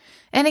 Right.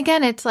 And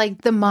again, it's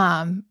like the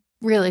mom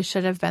really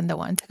should have been the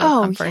one to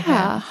go comfort him.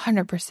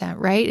 100%,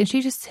 right? And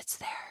she just sits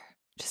there.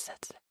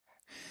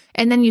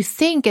 And then you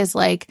think is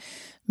like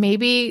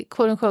maybe,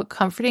 quote unquote,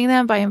 comforting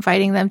them by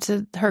inviting them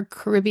to her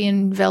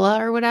Caribbean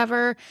villa or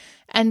whatever.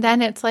 And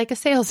then it's like a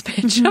sales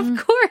pitch,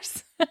 of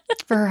course.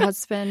 For her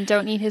husband.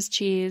 Don't eat his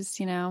cheese,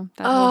 you know.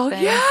 That whole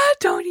thing.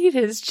 Don't eat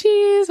his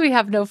cheese. We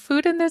have no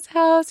food in this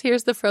house.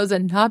 Here's the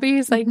frozen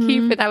nubbies I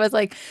keep. And I was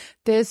like,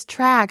 this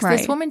tracks.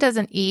 This woman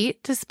doesn't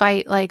eat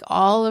despite like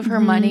all of her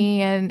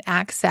money and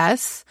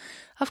access.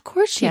 Of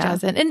course she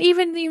doesn't. And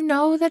even you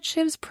know that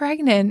Shiv's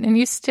pregnant and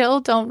you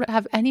still don't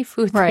have any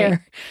food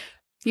there.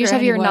 You just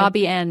have your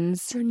knobby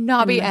ends. Your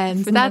knobby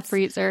ends. In the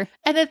freezer.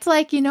 And it's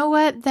like, you know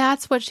what?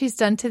 That's what she's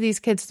done to these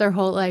kids their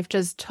whole life.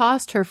 Just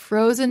tossed her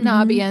frozen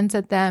knobby ends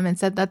at them and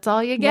said, that's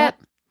all you get.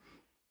 Yep.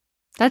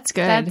 That's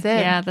good. That's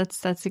it. Yeah,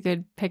 that's a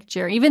good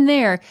picture. Even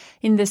there,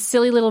 in this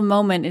silly little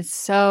moment, it's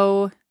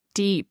so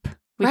deep.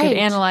 We could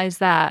analyze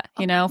that,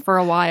 you know, for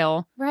a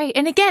while. Right.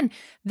 And again,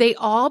 they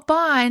all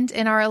bond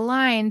and are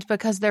aligned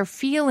because they're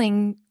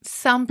feeling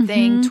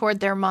something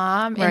toward their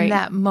mom in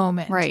that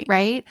moment.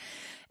 Right.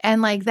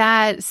 And like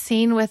that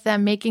scene with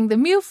them making the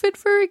meal fit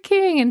for a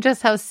king and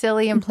just how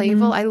silly and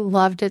playful. I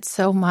loved it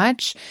so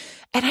much.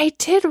 And I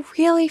did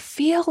really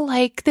feel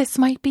like this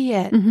might be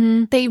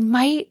it. They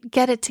might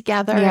get it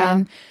together.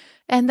 Yeah.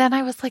 And then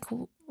I was like,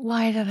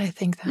 why did I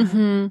think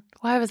that?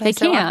 Why was I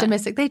so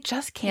optimistic? They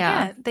just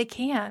can't. Yeah. They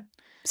can't.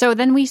 So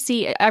then we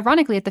see,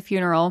 ironically, at the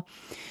funeral,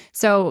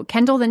 so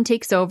Kendall then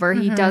takes over.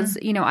 He does,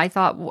 you know, I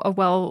thought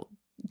a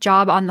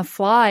job on the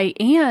fly,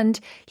 and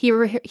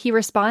he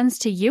responds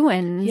to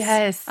Ewan's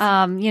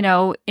you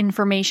know,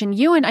 information.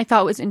 Ewan I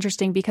thought was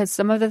interesting because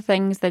some of the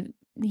things that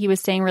he was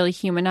saying really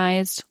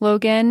humanized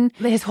Logan.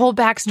 His whole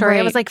backstory.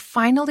 I was like,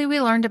 finally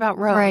we learned about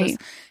Rose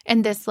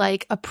and this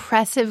like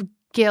oppressive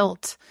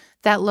guilt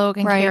that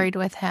Logan carried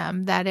with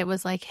him, that it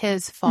was like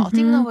his fault,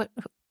 even though,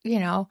 you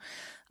know,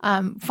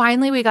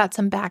 finally we got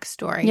some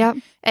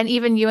backstory. And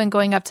even Ewan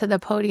going up to the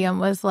podium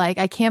was like,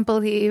 I can't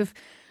believe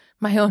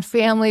my own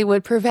family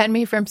would prevent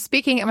me from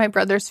speaking at my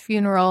brother's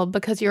funeral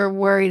because you're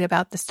worried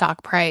about the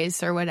stock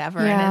price or whatever.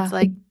 And it's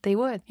like, they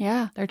would.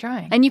 Yeah. They're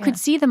trying. And you could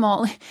see them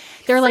all.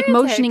 They're like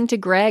motioning to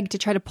Greg to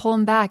try to pull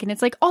him back. And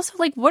it's like, also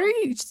like, what are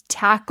you, just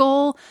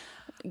tackle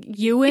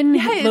Ewan,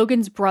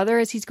 Logan's brother,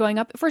 as he's going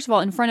up? First of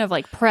all, in front of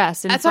like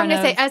press. That's what I'm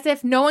going to say. As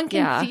if no one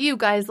can see you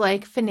guys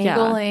like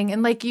finagling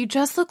and like you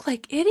just look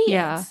like idiots.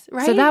 Yeah.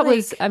 Right. So that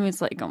was, I mean, it's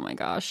like, oh my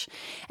gosh.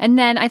 And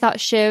then I thought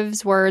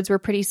Shiv's words were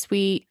pretty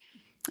sweet.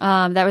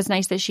 That was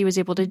nice that she was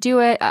able to do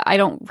it. I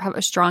don't have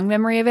a strong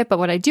memory of it, but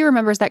what I do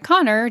remember is that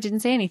Connor didn't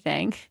say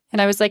anything.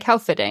 And I was like, how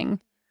fitting.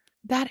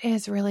 That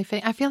is really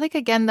fitting. I feel like,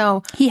 again,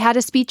 though, he had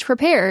a speech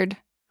prepared.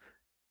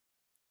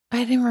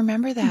 I didn't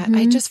remember that.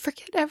 I just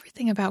forget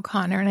everything about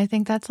Connor. And I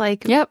think that's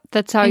like,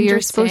 that's how you're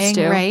supposed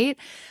to. Right.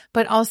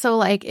 But also,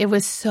 like, it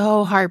was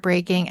so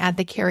heartbreaking at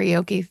the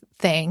karaoke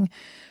thing.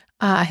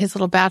 His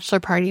little bachelor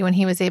party, when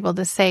he was able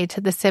to say to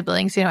the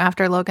siblings, you know,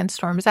 after Logan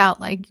storms out,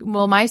 like,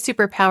 well, my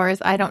superpower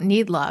is I don't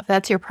need love.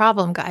 That's your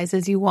problem, guys,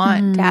 is you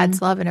want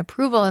dad's love and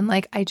approval. And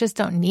like, I just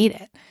don't need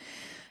it.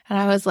 And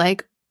I was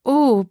like,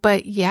 oh,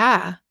 but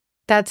yeah,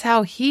 that's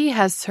how he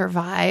has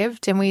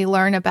survived. And we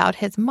learn about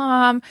his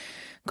mom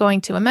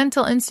going to a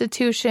mental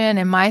institution.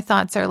 And my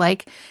thoughts are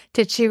like,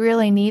 did she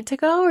really need to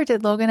go? Or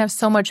did Logan have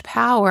so much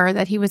power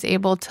that he was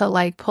able to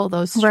like pull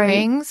those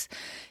strings? Right.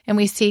 And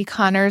we see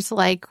Connor's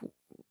like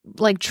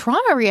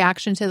trauma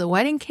reaction to the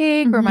wedding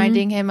cake,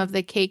 reminding him of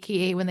the cake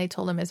he ate when they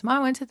told him his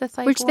mom went to the psych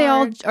ward. Which they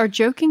all are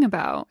joking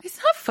about. It's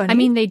not funny. I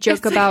mean, they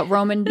joke about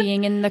Roman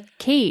being in the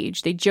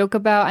cage. They joke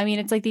about, I mean,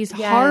 it's like these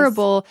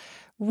horrible,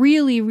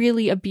 really,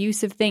 really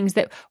abusive things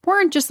that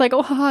weren't just like,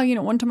 oh, haha, you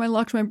know, one time I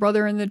locked my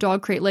brother in the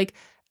dog crate, like,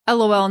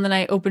 LOL, and then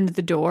I opened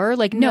the door.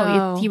 Like,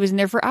 no, he was in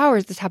there for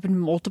hours. This happened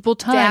multiple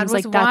times. Dad was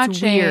like, that's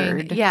watching.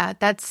 weird. Yeah,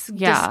 that's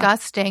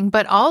disgusting.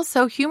 But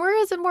also, humor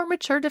is a more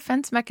mature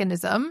defense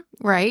mechanism,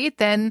 right,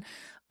 than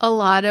a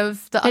lot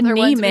of the other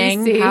ones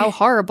we see. How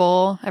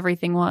horrible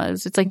everything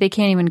was. It's like they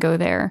can't even go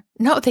there.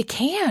 No, they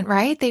can't,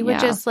 right? They would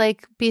just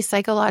like be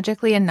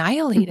psychologically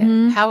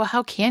annihilated.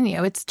 How can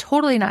you? It's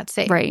totally not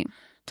safe. Right.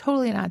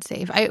 Totally not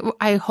safe.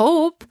 I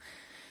hope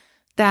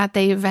that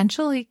they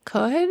eventually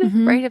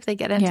could, right? If they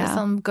get into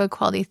some good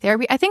quality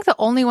therapy. I think the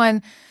only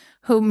one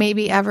who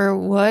maybe ever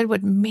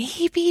would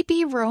maybe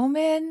be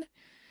Roman.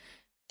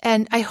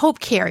 And I hope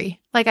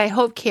Carrie. Like, I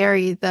hope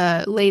Carrie,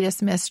 the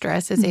latest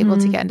mistress, is able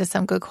to get into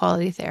some good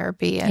quality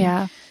therapy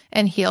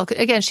and heal.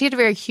 Again, she had a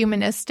very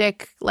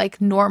humanistic,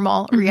 like,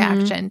 normal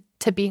reaction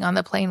to being on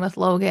the plane with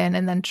Logan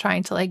and then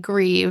trying to, like,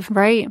 grieve.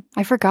 Right.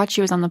 I forgot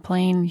she was on the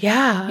plane.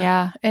 Yeah.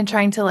 Yeah. And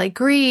trying to, like,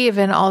 grieve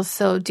and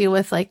also deal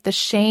with, like, the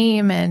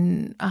shame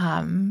and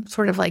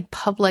sort of, like,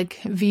 public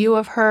view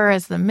of her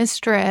as the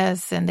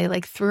mistress. And they,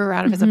 like, threw her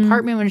out of his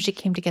apartment when she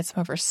came to get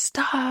some of her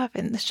stuff.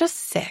 And it's just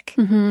sick.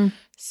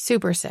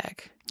 Super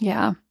sick.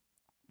 Yeah.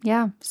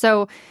 Yeah.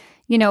 So,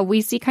 you know, we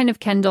see kind of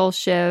Kendall,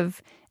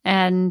 Shiv,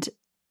 and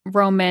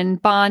Roman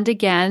bond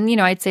again, you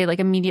know, I'd say like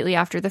immediately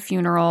after the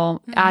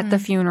funeral, at the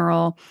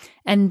funeral.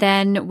 And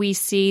then we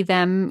see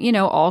them, you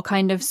know, all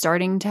kind of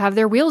starting to have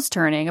their wheels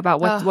turning about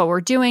what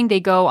we're doing. They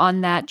go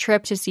on that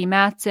trip to see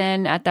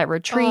Matsson at that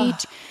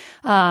retreat.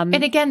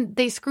 And again,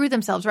 they screw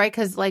themselves, right?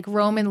 Because like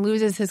Roman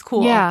loses his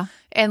cool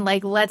and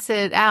like lets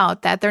it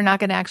out that they're not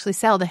going to actually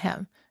sell to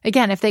him.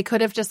 Again, if they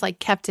could have just like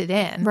kept it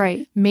in,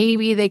 right?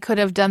 Maybe they could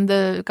have gotten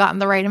the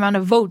right amount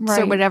of votes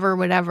or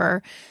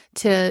whatever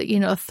to, you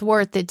know,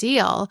 thwart the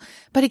deal.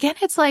 But again,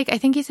 it's like, I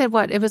think he said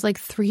it was like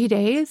 3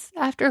 days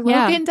after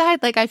Logan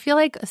died. Like, I feel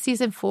like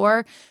season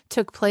 4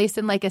 took place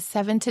in like a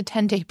 7 to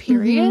 10 day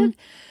period.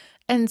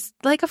 And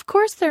like, of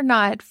course they're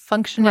not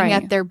functioning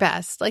at their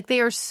best. Like they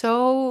have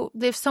so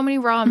many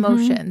raw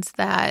emotions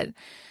that,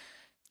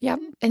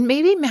 and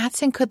maybe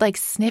Matsson could like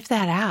sniff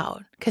that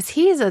out because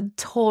he's a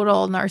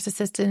total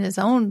narcissist in his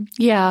own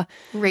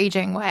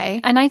raging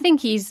way. And I think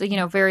he's, you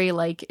know, very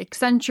like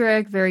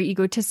eccentric, very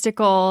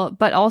egotistical,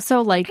 but also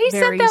like he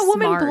very sent that smart.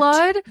 Woman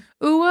blood,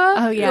 Ua.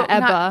 Oh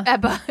yeah,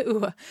 Ebba,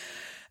 Ua.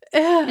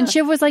 And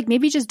Shiv was like,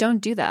 maybe just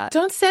don't do that.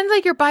 Don't send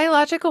like your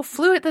biological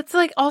fluid. That's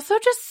like also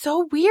just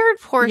so weird,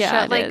 Portia.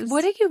 Yeah, like,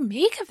 what do you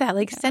make of that?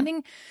 Like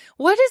sending,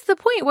 what is the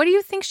point? What do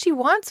you think she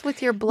wants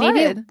with your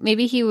blood?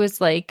 Maybe he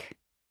was like,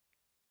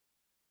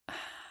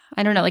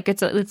 I don't know, like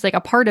it's like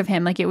a part of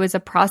him. Like it was a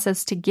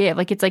process to give.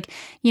 Like it's like,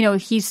 you know,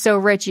 he's so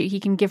rich, he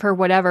can give her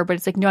whatever, but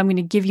it's like, no, I'm going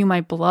to give you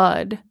my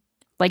blood.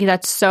 Like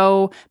that's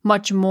so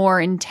much more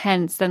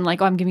intense than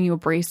like, oh, I'm giving you a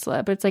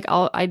bracelet. But it's like,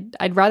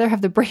 I'd rather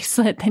have the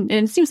bracelet than,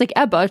 and it seems like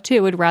Ebba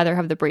too would rather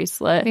have the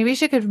bracelet. Maybe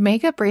she could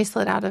make a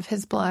bracelet out of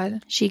his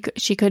blood. She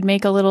could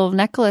make a little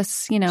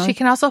necklace, you know. She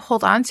can also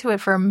hold on to it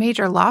for a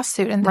major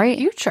lawsuit in the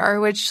future,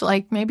 which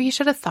like maybe he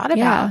should have thought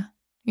about,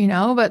 you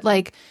know, but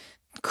like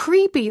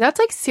creepy. That's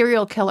like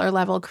serial killer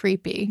level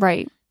creepy.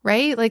 Right.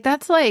 Like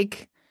that's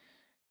like,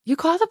 you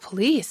call the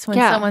police when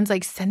someone's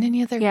like sending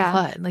you their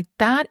blood. Like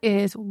that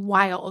is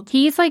wild.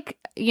 He's like,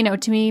 you know,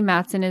 to me,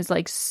 Matsson is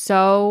like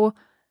so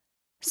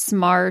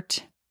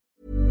smart.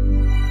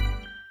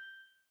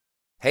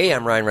 Hey,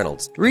 I'm Ryan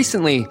Reynolds.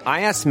 Recently,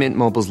 I asked Mint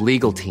Mobile's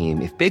legal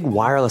team if big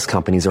wireless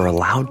companies are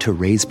allowed to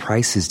raise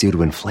prices due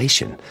to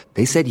inflation.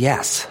 They said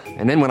yes.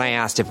 And then when I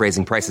asked if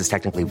raising prices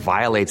technically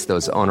violates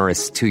those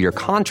onerous two-year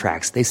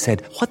contracts, they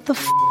said, "What the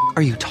f***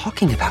 are you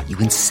talking about, you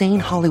insane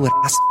Hollywood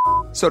ass?"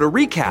 So to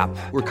recap,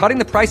 we're cutting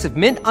the price of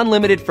Mint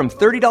Unlimited from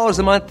 $30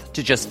 a month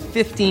to just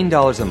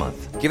 $15 a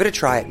month. Give it a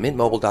try at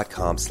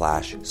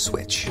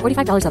mintmobile.com/switch.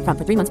 $45 up front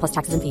for 3 months plus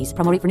taxes and fees.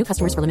 Promo rate for new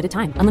customers for limited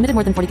time. Unlimited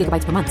more than 40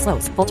 gigabytes per month.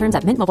 Slows full terms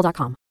at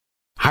mintmobile.com.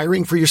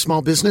 Hiring for your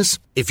small business?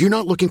 If you're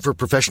not looking for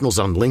professionals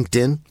on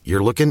LinkedIn,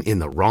 you're looking in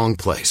the wrong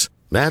place.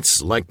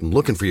 That's like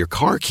looking for your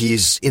car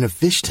keys in a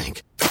fish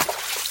tank.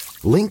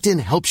 LinkedIn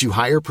helps you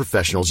hire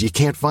professionals you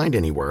can't find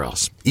anywhere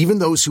else, even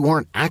those who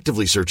aren't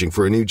actively searching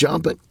for a new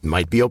job but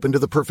might be open to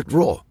the perfect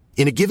role.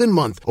 In a given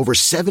month, over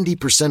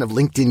 70% of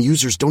LinkedIn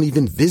users don't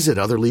even visit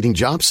other leading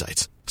job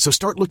sites. So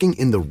start looking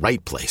in the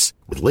right place.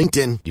 With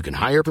LinkedIn, you can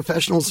hire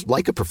professionals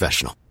like a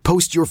professional.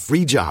 Post your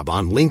free job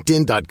on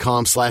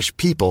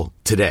linkedin.com/people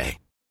today.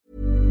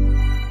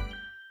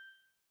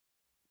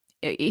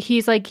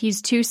 He's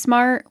too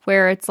smart,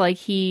 where it's like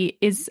he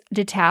is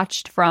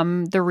detached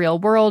from the real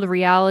world,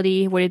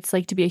 reality, what it's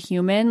like to be a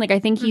human. Like, I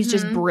think he's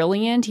just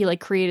brilliant. He like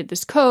created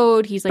this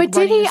code. He's like, but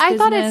did he? I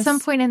thought at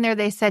some point in there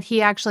they said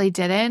he actually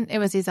didn't. It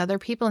was these other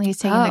people, and he's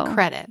taking the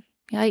credit.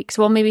 Yikes.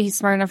 Well, maybe he's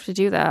smart enough to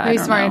do that. Maybe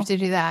he's smart enough to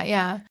do that.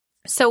 Yeah.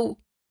 So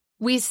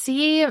we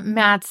see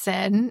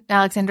Matsson,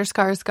 Alexander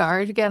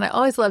Skarsgård. Again, I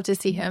always love to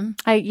see him.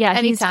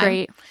 He's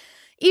great.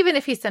 Even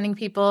if he's sending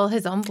people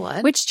his own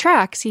blood. Which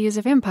tracks. He is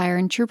a vampire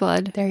in True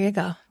Blood. There you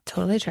go.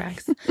 Totally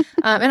tracks. And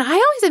I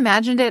always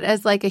imagined it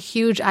as like a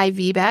huge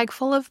IV bag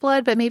full of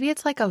blood, but maybe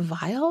it's like a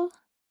vial.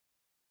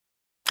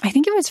 I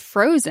think it was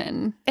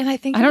frozen. And I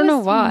think I don't know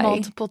why.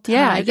 Multiple times.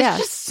 Yeah,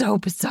 it's just so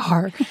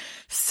bizarre.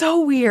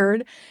 So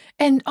weird.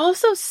 And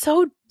also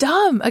so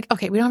dumb.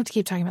 Okay, we don't have to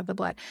keep talking about the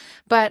blood.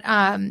 But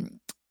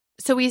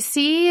so we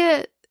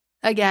see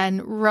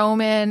again,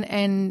 Roman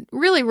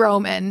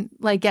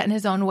like get in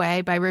his own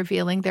way by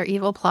revealing their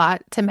evil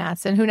plot to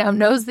Matsson, who now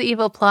knows the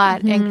evil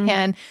plot and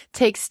can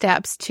take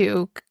steps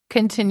to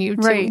continue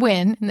to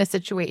win in the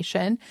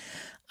situation.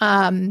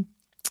 I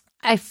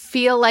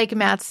feel like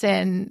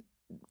Matsson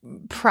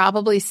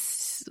probably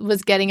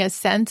was getting a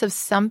sense of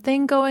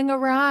something going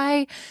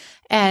awry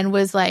and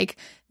was like,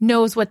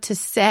 knows what to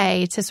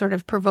say to sort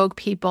of provoke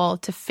people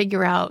to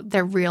figure out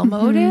their real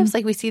motives.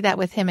 Like we see that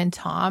with him and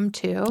Tom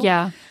too.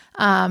 Yeah.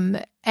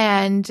 What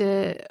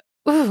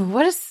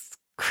a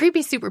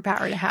creepy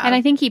superpower to have. And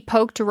I think he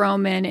poked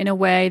Roman in a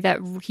way that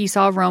he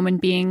saw Roman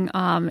being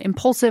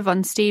impulsive,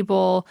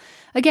 unstable.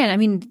 Again, I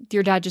mean,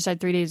 your dad just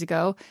died 3 days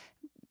ago.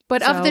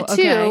 But of the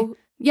two,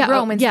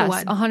 Roman's the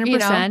one. 100%. You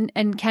know?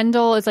 And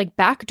Kendall is like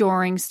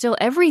backdooring still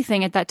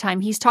everything at that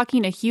time. He's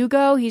talking to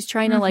Hugo. He's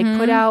trying to like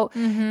put out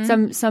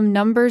some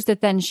numbers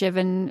that then Shiv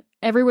and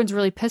everyone's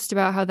really pissed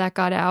about how that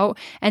got out.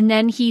 And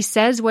then he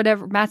says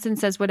Matsson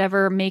says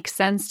whatever makes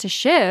sense to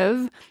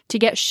Shiv to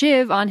get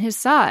Shiv on his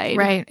side.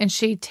 Right. And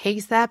she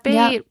takes that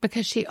bait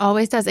because she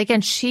always does.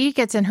 Again, she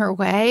gets in her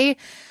way.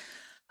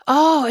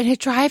 Oh, and it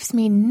drives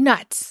me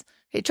nuts.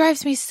 It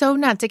drives me so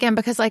nuts, again,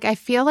 because like I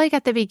feel like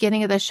at the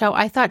beginning of the show,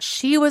 I thought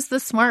she was the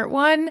smart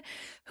one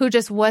who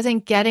just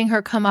wasn't getting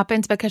her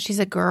comeuppance because she's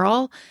a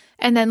girl.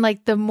 And then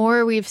like the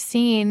more we've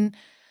seen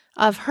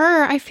of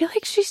her, I feel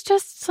like she's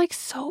just like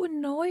so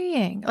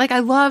annoying. Like I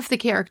love the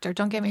character,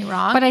 don't get me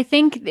wrong. But I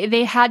think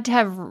they had to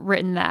have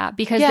written that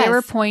because there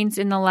were points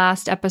in the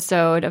last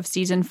episode of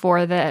season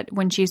 4 that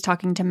when she's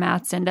talking to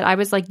Matsson that I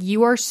was like,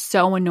 you are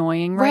so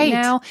annoying right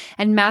now.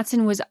 And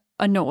Matsson was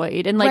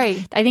annoyed. And like,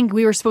 I think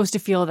we were supposed to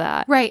feel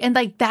that. Right. And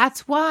like,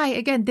 that's why,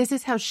 again, this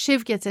is how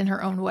Shiv gets in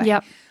her own way.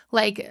 Yep.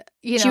 Like,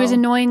 you know. She was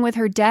annoying with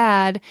her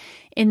dad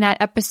in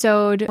that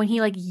episode when he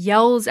like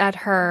yells at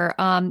her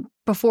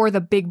before the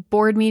big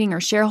board meeting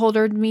or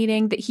shareholder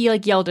meeting that he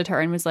like yelled at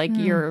her and was like,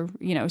 you're,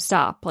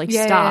 stop, like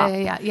stop.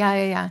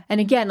 Yeah. And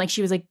again, like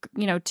she was like,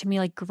 to me,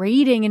 like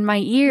grating in my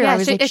ear. Yeah, I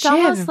was like, it's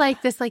almost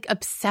like this like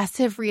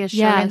obsessive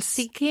reassurance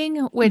seeking,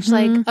 which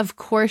like, of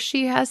course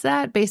she has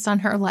that based on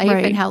her life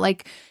and how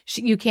like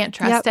you can't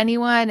trust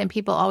anyone and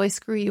people always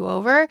screw you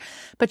over.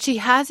 But she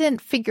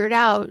hasn't figured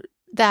out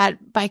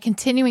that by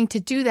continuing to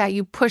do that,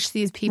 you push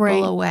these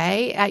people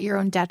away at your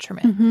own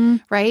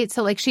detriment, right?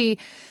 So like she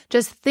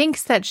just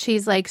thinks that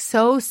she's like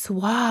so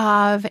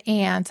suave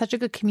and such a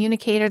good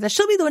communicator that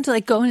she'll be the one to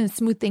like go in and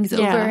smooth things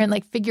over and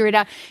like figure it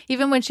out.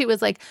 Even when she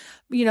was like,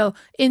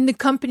 in the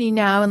company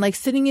now and like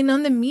sitting in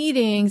on the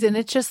meetings, and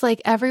it's just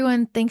like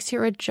everyone thinks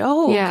you're a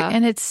joke. Yeah.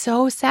 And it's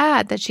so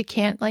sad that she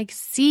can't like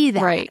see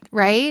that,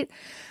 right?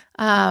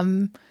 Yeah.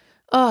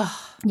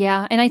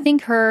 And I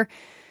think her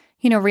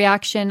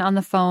reaction on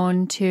the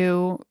phone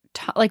to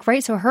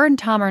so her and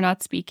Tom are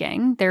not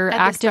speaking. They're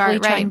actively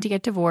trying to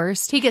get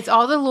divorced. He gets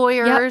all the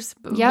lawyers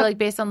like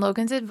based on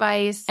Logan's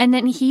advice. And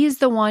then he's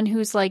the one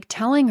who's like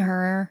telling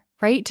her,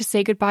 to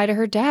say goodbye to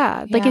her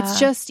dad. Yeah. Like it's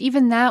just,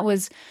 even that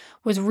was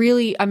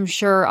really, I'm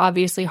sure,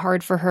 obviously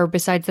hard for her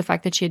besides the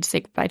fact that she had to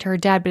say goodbye to her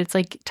dad. But it's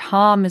like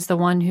Tom is the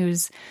one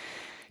who's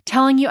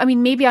telling you. I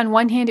mean, maybe on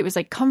one hand it was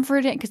like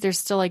comforting because there's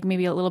still like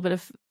maybe a little bit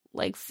of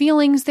like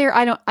feelings there.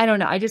 I don't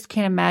know. I just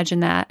can't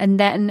imagine that. And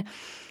then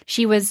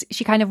she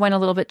kind of went a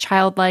little bit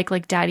childlike,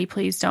 like, Daddy,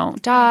 please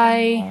don't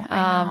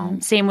die.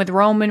 Same with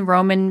Roman.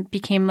 Roman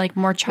became like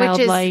more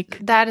childlike.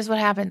 That is what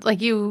happened.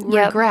 Like, you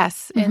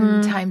regress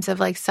in times of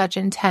like such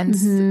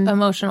intense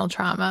emotional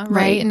trauma,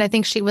 right? And I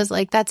think she was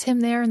like, that's him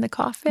there in the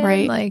coffin.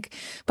 Right. Like,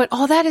 but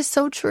all that is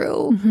so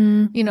true.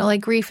 You know,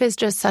 like, grief is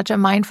just such a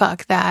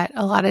mindfuck that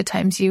a lot of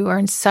times you are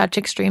in such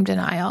extreme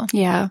denial.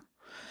 Yeah.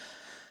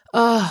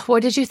 Oh,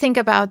 what did you think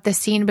about the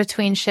scene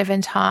between Shiv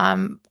and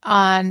Tom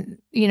on,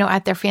 you know,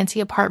 at their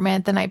fancy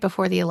apartment the night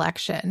before the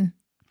election?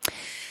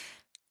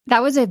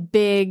 That was a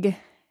big,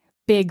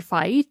 big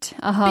fight.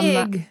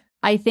 Big.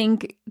 I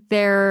think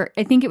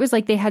it was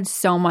like they had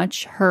so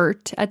much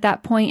hurt at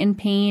that point and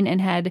pain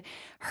and had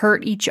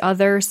hurt each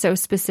other so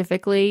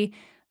specifically,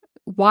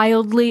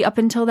 wildly up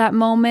until that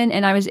moment.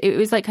 And it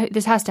was like,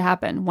 this has to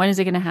happen. When is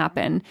it going to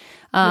happen?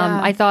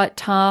 I thought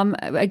Tom,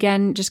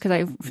 again, just because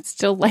I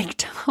still like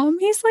Tom,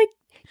 he's like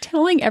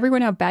telling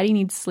everyone how bad he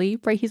needs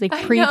sleep, right? He's like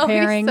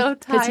preparing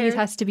because he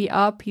has to be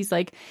up. He's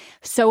like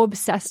so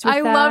obsessed with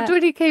that. I loved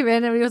when he came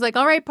in and he was like,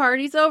 all right,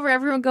 party's over.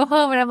 Everyone go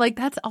home. And I'm like,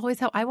 that's always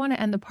how I want to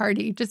end the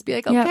party. Just be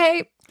like,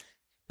 okay,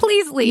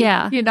 please leave.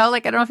 Yeah. You know,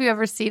 like, I don't know if you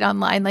ever see it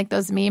online, like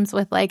those memes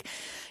with like,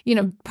 you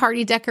know,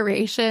 party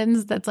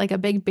decorations. That's like a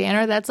big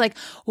banner that's like,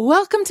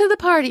 welcome to the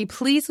party.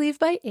 Please leave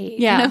by 8.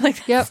 Yeah. And I'm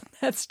like, yep,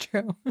 that's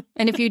true.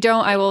 And if you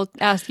don't, I will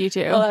ask you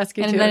to. I'll ask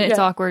you to. And then it's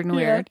awkward and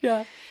weird.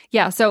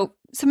 Yeah. So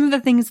some of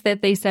the things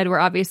that they said were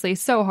obviously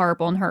so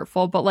horrible and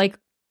hurtful, but like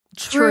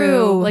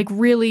true, like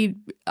really,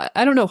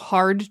 I don't know,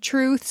 hard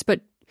truths, but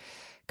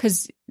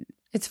because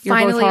it's you're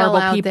finally both horrible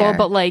allowed people, there.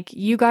 but like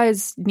you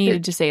guys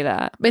needed to say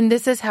that. And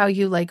this is how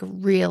you like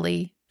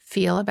really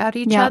feel about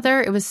each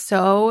other. It was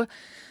so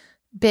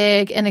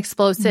big and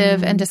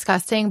explosive and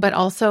disgusting, but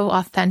also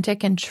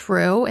authentic and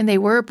true. And they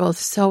were both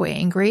so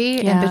angry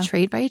and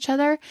betrayed by each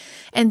other.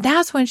 And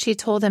that's when she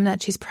told him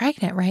that she's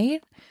pregnant,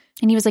 right?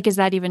 And he was like, is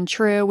that even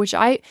true? Which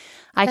I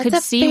could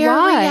see fair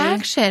why.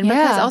 Reaction,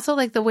 because also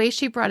like the way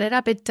she brought it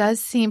up, it does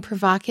seem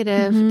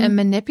provocative and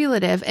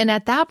manipulative. And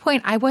at that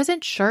point, I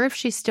wasn't sure if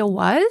she still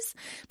was,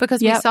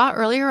 because we saw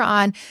earlier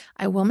on,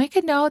 I will make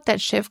a note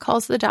that Shiv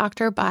calls the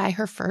doctor by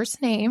her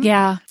first name.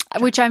 Yeah.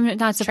 Which I'm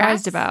not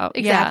surprised about.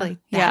 Exactly.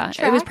 Yeah.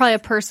 It was probably a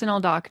personal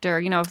doctor,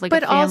 you know, like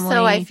but a family.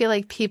 Also, I feel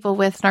like people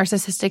with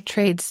narcissistic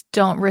traits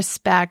don't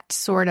respect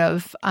sort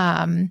of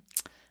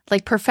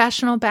like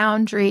professional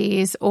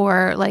boundaries,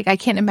 or like I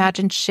can't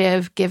imagine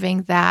Shiv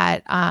giving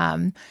that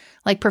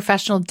like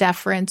professional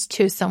deference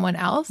to someone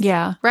else.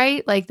 Yeah.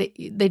 Right? Like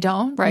they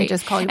don't. Right. They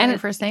just call you by your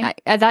first name.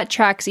 That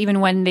tracks even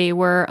when they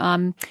were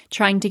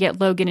trying to get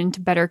Logan into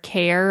better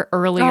care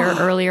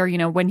earlier, you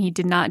know, when he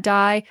did not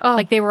die.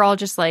 Like they were all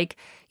just like,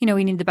 you know,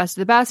 we need the best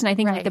of the best. And I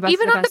think like the best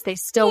even of the best, they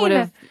still would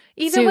have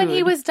Even when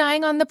he was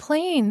dying on the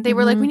plane, they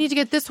were like, we need to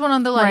get this one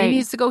on the line. He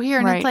needs to go here.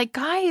 And it's like,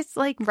 guys,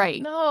 like,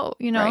 no,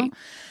 you know.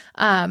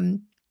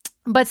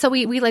 But so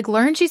we like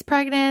learned she's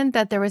pregnant,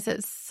 that there was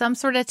some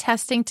sort of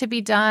testing to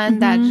be done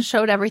that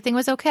showed everything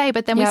was okay.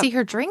 But then we see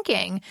her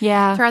drinking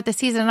throughout the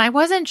season. And I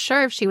wasn't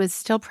sure if she was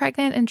still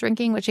pregnant and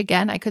drinking, which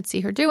again, I could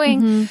see her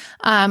doing,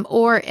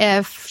 or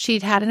if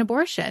she'd had an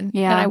abortion.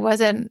 Yeah.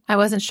 And I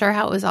wasn't sure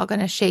how it was all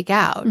going to shake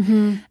out.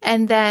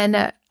 And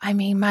then, I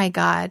mean, my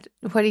God,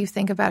 what do you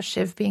think about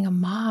Shiv being a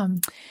mom?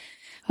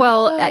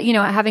 Well, you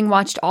know, having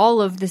watched all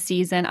of the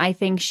season, I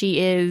think she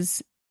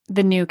is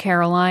the new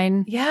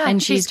Caroline. Yeah.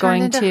 And she's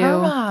going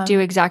to do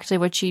exactly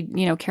what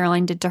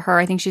Caroline did to her.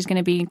 I think she's going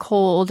to be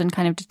cold and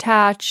kind of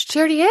detached. She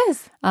already is.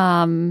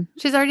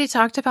 She's already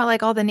talked about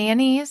like all the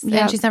nannies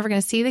and she's never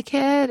going to see the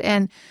kid.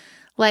 And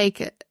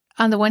like,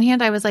 on the one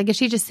hand, I was like, is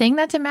she just saying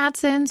that to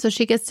Matsson so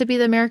she gets to be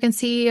the American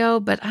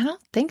CEO? But I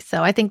don't think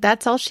so. I think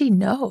that's all she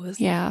knows.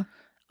 Yeah.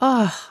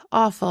 Oh,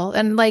 awful.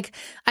 And like,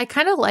 I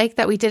kind of like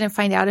that we didn't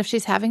find out if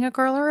she's having a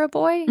girl or a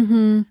boy.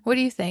 What do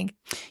you think?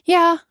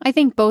 Yeah, I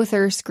think both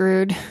are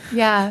screwed.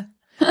 Yeah.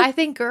 I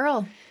think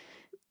girl.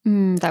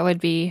 That would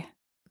be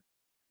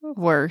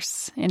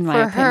worse in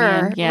my opinion. For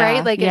her, yeah.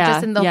 right? Like,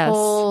 just in the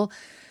whole,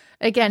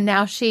 again,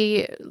 now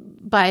she,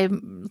 by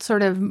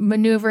sort of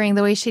maneuvering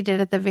the way she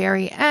did at the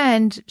very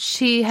end,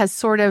 she has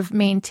sort of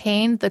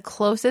maintained the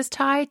closest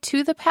tie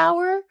to the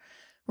power,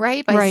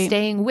 right? By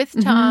staying with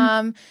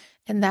Tom.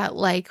 And that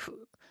like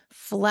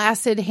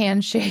flaccid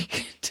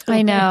handshake.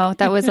 I know.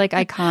 That was like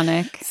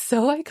iconic.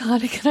 So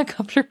iconic and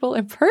uncomfortable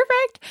and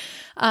perfect.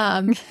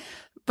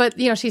 But,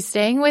 you know, she's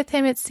staying with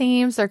him, it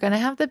seems. They're going to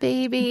have the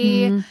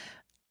baby.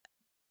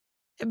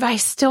 But I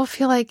still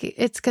feel like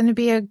it's going to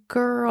be a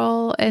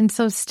girl. And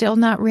so still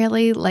not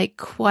really like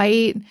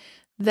quite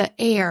the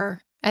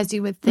heir as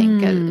you would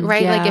think,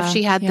 right? Yeah, like if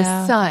she had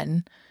the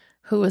son,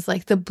 who was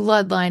like the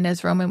bloodline,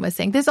 as Roman was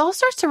saying. This all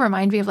starts to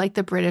remind me of like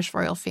the British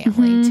royal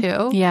family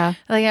too. Yeah.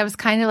 Like I was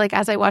kind of like,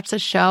 as I watched the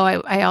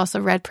show, I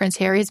also read Prince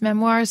Harry's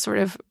memoirs sort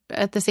of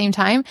at the same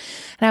time.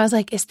 And I was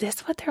like, is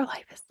this what their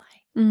life is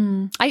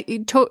like? I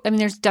mean,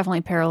 there's definitely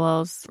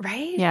parallels.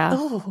 Right? Yeah.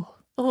 Oh,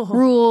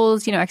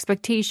 rules,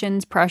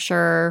 expectations,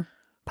 pressure,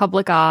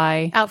 public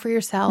eye. Out for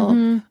yourself,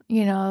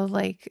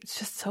 like it's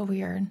just so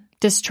weird.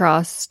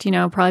 Distrust,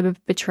 probably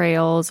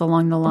betrayals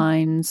along the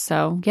lines.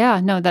 So yeah,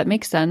 no, that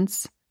makes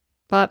sense.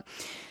 But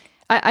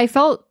I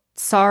felt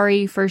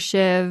sorry for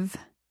Shiv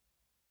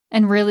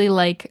and really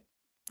like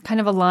kind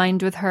of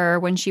aligned with her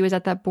when she was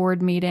at that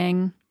board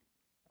meeting,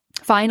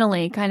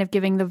 finally kind of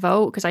giving the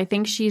vote. Because I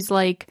think she's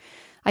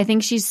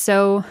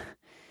so,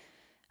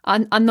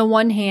 on the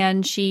one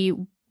hand, she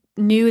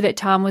knew that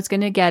Tom was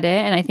going to get it,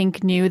 and I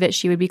think knew that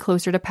she would be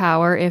closer to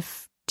power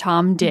if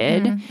Tom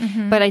did.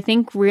 But I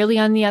think really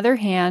on the other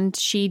hand,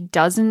 she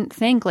doesn't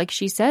think, like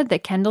she said,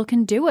 that Kendall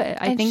can do it.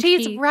 I think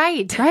she's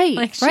right. Right.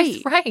 Like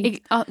she's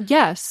right.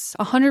 Yes,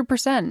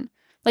 100%.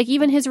 Like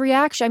even his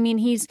reaction, I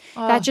mean,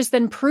 that just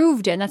then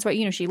proved it. And that's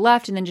why, she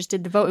left and then just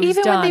did the vote. It was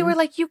even done. When they were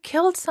like, you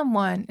killed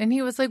someone. And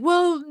he was like,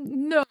 well,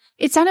 no.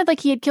 It sounded like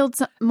he had killed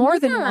more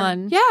than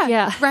one.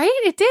 Yeah. Right?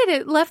 It did.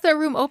 It left the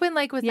room open.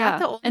 Like, was that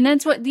the only... And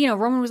that's what,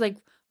 Roman was like,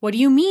 what do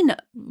you mean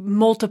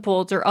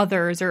multiples or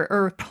others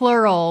or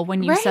plural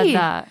when you said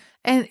that?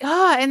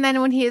 And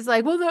then when he is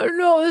like, well,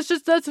 no,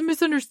 that's a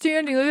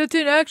misunderstanding. Like, that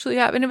didn't actually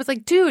happen. It was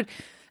like, dude,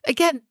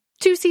 again,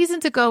 2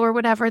 seasons ago or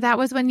whatever, that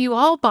was when you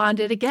all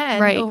bonded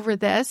again over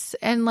this.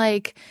 And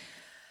like,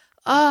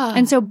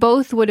 and so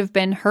both would have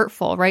been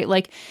hurtful, right?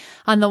 Like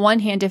on the one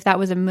hand, if that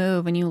was a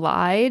move and you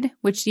lied,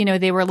 which,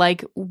 they were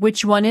like,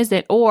 which one is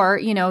it? Or,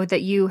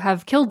 that you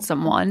have killed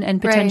someone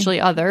and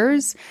potentially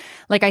others.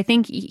 Like, I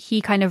think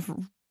he kind of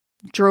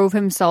drove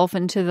himself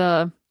into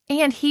the...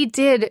 And he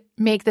did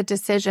make the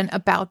decision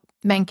about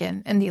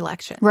Mencken in the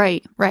election.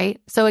 Right.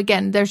 Right. So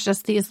again, there's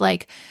just these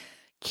like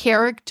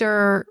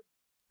character...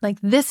 Like,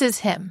 this is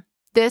him.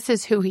 This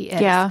is who he is.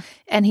 Yeah.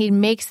 And he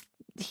makes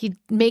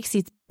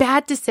these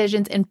bad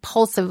decisions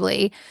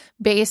impulsively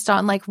based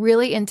on like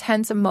really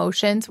intense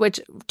emotions, which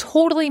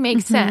totally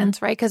makes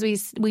sense, right? Because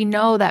we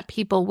know that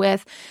people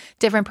with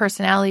different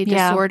personality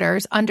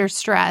disorders under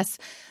stress,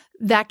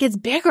 that gets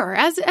bigger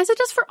as it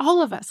does for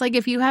all of us. Like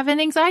if you have an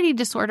anxiety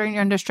disorder and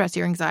you're under stress,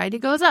 your anxiety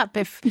goes up.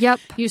 If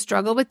you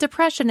struggle with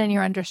depression and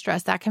you're under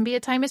stress, that can be a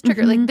timeless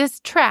trigger. Like this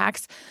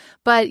tracks.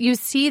 But you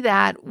see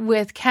that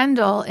with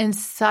Kendall in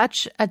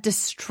such a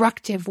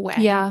destructive way.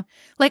 Yeah.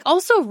 Like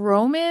also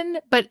Roman,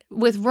 but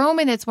with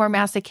Roman, it's more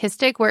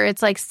masochistic where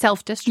it's like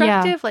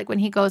self-destructive. Like when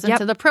he goes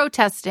into the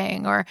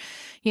protesting or,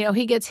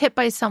 he gets hit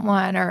by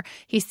someone or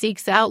he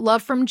seeks out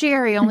love from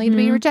Jerry only to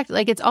be rejected.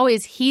 Like it's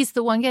always he's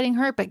the one getting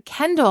hurt. But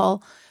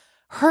Kendall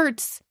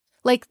hurts.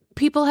 Like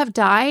people have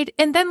died.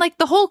 And then like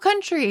the whole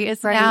country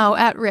is now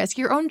at risk.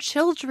 Your own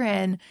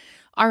children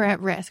are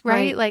at risk,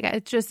 right? Like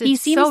it's he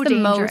seems so the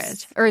dangerous.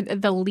 most or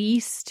the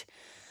least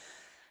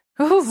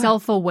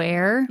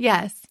self-aware.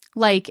 Yes.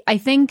 Like I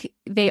think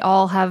they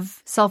all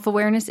have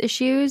self-awareness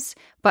issues,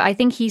 but I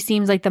think he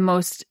seems like the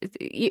most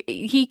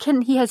he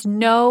has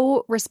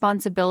no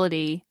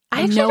responsibility.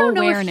 I actually no don't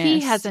know awareness. if he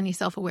has any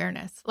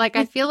self-awareness. Like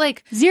I feel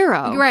like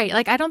zero. Right.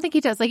 Like I don't think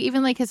he does. Like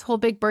even like his whole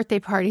big birthday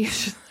party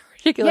is just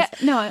ridiculous.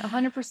 Yeah, no,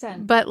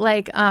 100%. But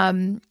like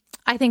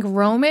I think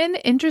Roman,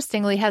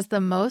 interestingly, has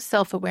the most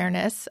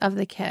self-awareness of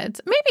the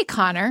kids. Maybe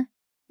Connor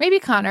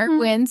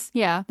wins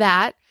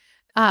that.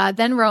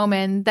 Then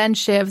Roman, then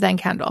Shiv, then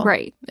Kendall.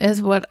 Right.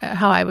 Is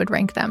how I would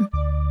rank them.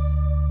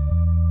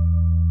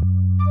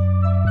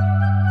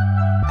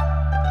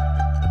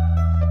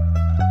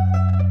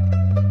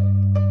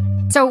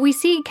 So we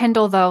see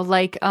Kendall though,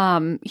 like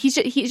he's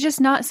just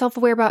not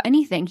self-aware about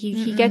anything.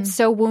 He gets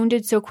so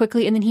wounded so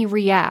quickly, and then he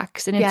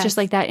reacts, and it's just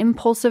like that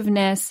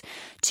impulsiveness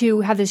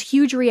to have this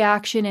huge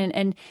reaction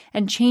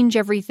and change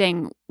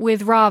everything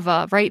with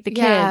Rava, right? The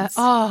kids.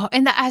 Oh,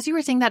 and as you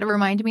were saying that, it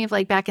reminded me of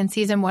like back in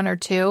season 1 or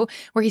 2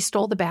 where he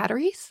stole the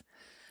batteries.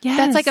 Yes,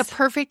 that's like a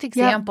perfect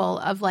example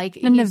of like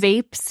and the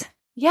vapes.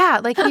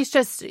 Yeah, like he's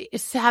just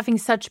having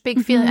such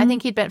big feeling. I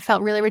think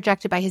felt really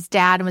rejected by his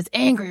dad and was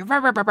angry. Rah,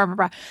 rah, rah, rah,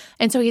 rah.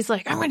 And so he's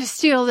like, I'm going to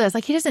steal this.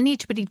 Like he doesn't need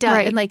to, but he does.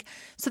 Right. And like,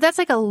 so that's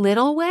like a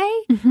little way.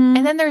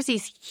 And then there's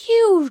these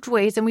huge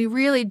ways. And we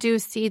really do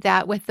see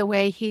that with the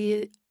way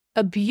he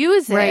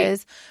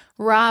abuses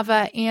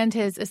Rava and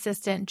his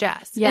assistant,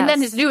 Jess. Yes. And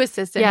then his new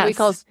assistant, who he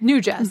calls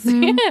New Jess.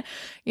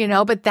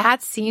 But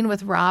that scene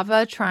with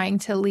Rava trying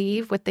to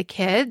leave with the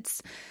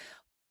kids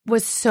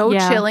was so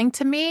chilling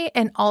to me,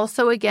 and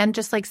also again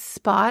just like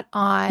spot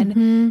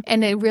on.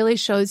 And it really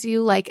shows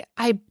you like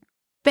I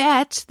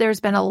bet there's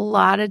been a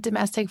lot of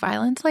domestic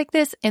violence like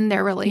this in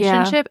their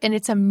relationship, and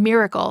it's a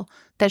miracle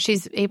that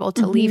she's able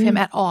to leave him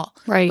at all,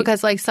 right?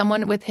 Because like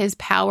someone with his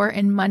power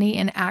and money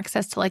and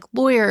access to like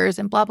lawyers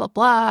and blah blah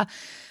blah,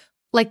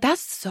 like that's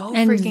so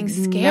freaking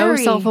scary. No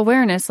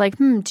self-awareness, like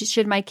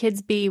should my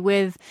kids be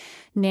with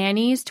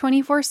nannies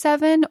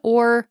 24/7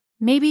 or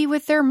maybe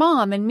with their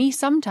mom and me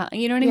sometime?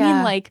 You know what I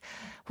mean? Like,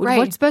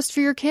 what's best for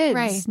your kids?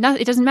 Right.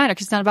 It doesn't matter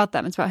because it's not about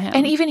them. It's about him.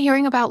 And even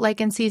hearing about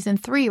like in season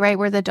 3, right,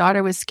 where the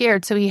daughter was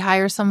scared, so he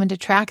hires someone to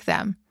track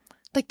them.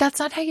 Like, that's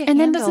not how you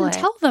handle it. And then doesn't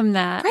tell them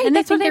that. Right, and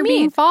that's they think what I they're mean.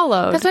 being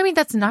followed. That's what I mean.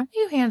 That's not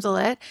how you handle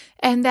it.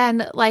 And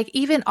then, like,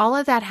 even all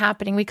of that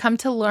happening, we come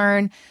to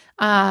learn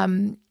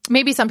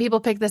maybe some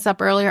people picked this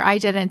up earlier. I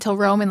didn't until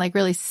Roman like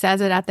really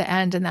says it at the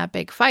end in that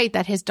big fight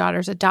that his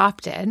daughter's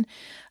adopted.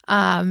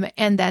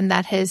 And then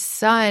that his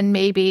son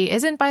maybe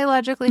isn't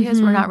biologically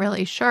his. We're not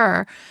really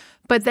sure.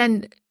 But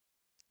then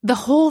the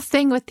whole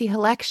thing with the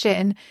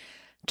election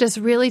just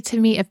really, to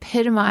me,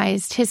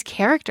 epitomized his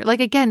character. Like,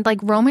 again, like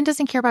Roman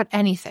doesn't care about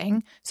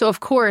anything. So, of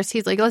course,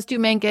 he's like, let's do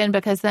Mencken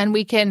because then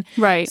we can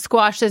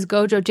squash this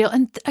Gojo deal.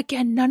 And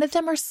again, none of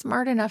them are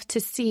smart enough to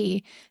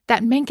see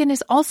that Mencken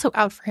is also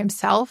out for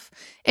himself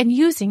and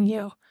using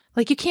you.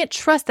 Like, you can't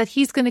trust that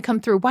he's going to come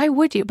through. Why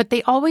would you? But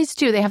they always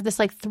do. They have this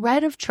like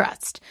thread of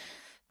trust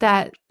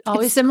that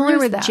always it's similar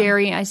with them.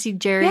 Jerry. I see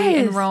Jerry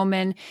and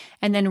Roman,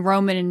 and then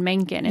Roman and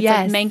Mencken. It's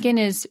like Mencken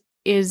is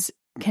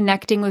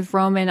connecting with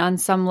Roman on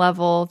some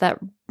level that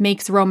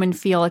makes Roman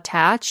feel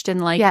attached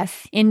and like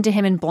into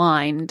him and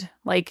blind.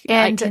 Like,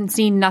 I can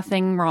see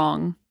nothing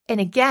wrong. And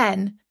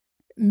again,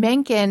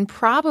 Mencken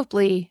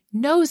probably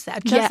knows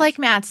that, just like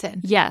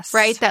Matsson. Yes.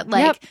 Right? That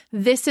like,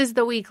 this is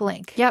the weak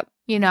link. Yep.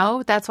 You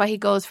know, that's why he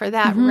goes for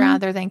that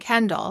rather than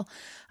Kendall.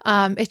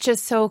 It's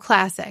just so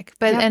classic.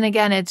 But, and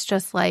again, it's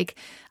just like,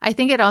 I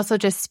think it also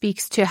just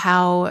speaks to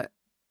how,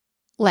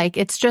 like,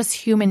 it's just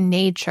human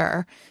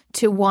nature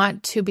to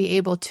want to be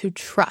able to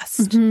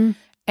trust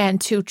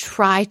and to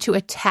try to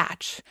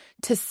attach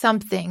to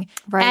something,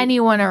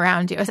 anyone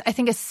around you. I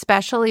think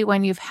especially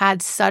when you've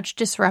had such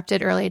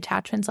disrupted early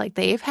attachments like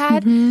they've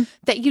had,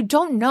 that you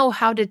don't know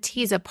how to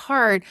tease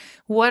apart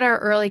what are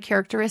early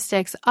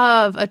characteristics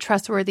of a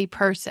trustworthy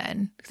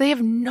person. They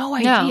have no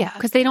idea.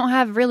 Because they don't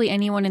have really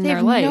anyone in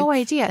their life. They have no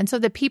idea. And so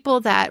the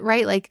people that,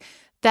 like,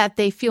 that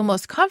they feel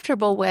most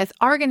comfortable with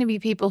are going to be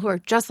people who are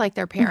just like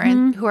their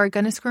parent, who are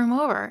going to screw them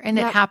over. And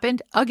it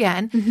happened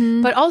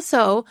again. But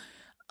also,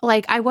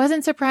 like, I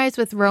wasn't surprised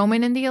with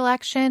Roman in the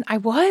election. I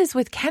was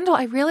with Kendall.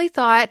 I really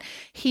thought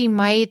he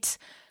might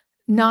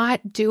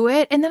not do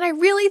it. And then I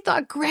really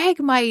thought Greg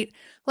might,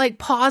 like,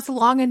 pause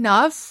long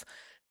enough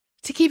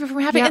to keep it from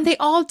happening. And they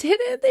all did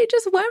it. They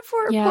just went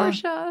for it,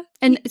 Portia.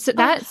 And so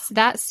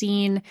that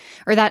scene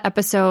or that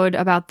episode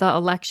about the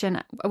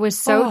election was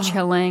so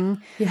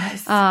chilling.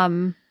 Yes.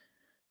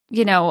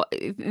 You know,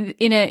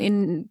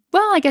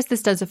 well, I guess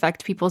this does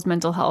affect people's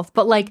mental health,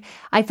 but like,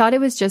 I thought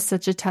it was just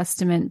such a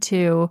testament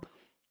to,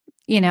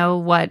 you know,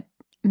 what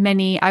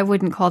many, I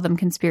wouldn't call them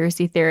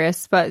conspiracy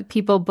theorists, but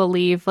people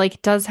believe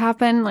like does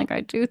happen. Like,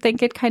 I do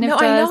think it kind of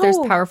does. There's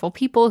powerful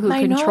people who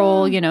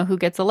control, you know, who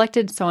gets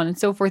elected, so on and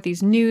so forth.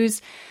 These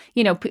news,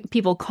 you know,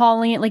 people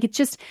calling it. Like, it's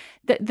just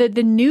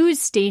the news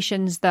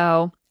stations,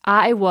 though,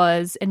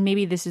 and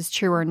maybe this is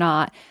true or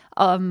not,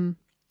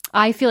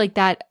 I feel like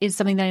that is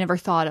something that I never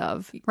thought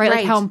of, right?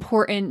 Like how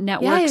important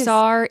networks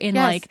are in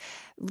like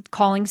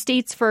calling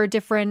states for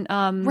different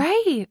and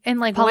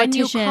like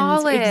politicians. when you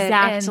call it.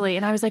 Exactly.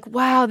 And I was like,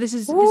 wow, this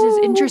is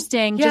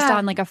interesting just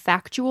on like a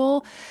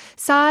factual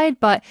side,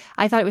 but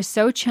I thought it was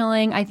so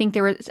chilling. I think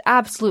there was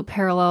absolute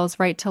parallels,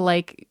 right, to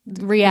like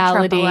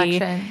reality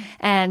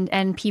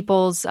and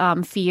people's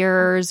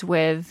fears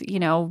with, you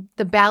know,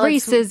 the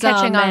ballots racism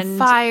catching on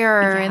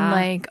fire and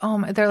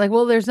like, they're like,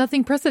 well, there's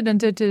nothing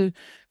precedented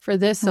for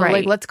this, so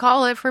like, let's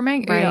call it for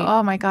Mencken. You know,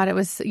 oh my God, it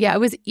was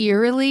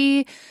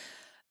eerily,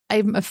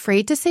 I'm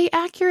afraid to say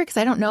accurate because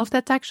I don't know if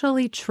that's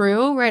actually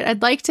true, right?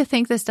 I'd like to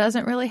think this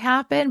doesn't really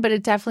happen, but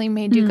it definitely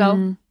made you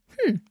go,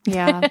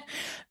 Yeah.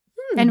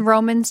 And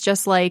Roman's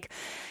just like,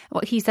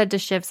 well, he said to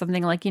Shiv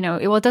something like, you know,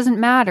 well, it doesn't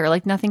matter.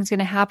 Like, nothing's going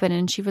to happen.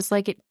 And she was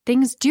like,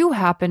 things do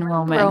happen,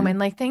 Roman.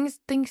 Like, things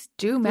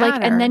do matter.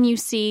 Like, and then you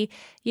see,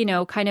 you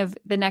know, kind of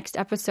the next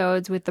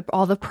episodes with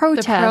all the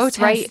protests,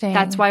 right?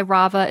 That's why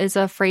Rava is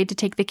afraid to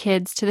take the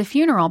kids to the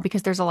funeral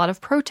because there's a lot of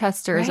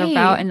protesters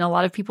about, and a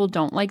lot of people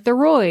don't like the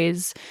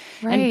Roys,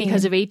 and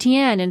because of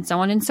ATN and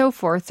so on and so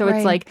forth. So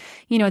it's like,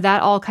 you know,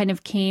 that all kind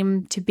of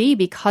came to be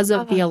because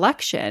of the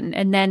election,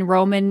 and then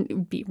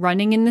Roman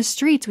running in the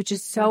streets, which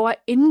is so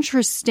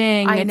interesting.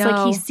 It's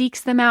like he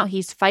seeks them out.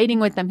 He's fighting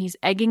with them. He's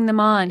egging them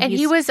on. And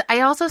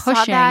I also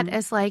saw that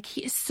as like,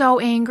 he's so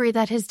angry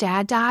that his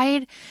dad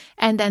died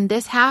and then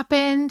this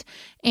happened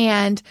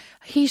and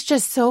he's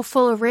just so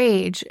full of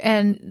rage.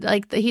 And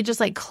like, he just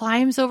like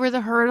climbs over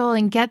the hurdle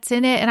and gets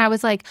in it. And I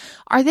was like,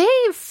 are they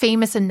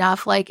famous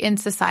enough like in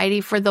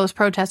society for those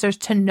protesters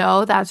to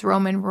know that's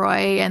Roman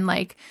Roy and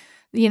like,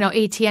 you know,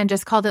 ATN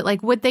just called it?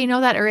 Like, would they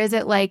know that? Or is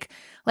it like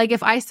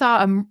if I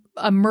saw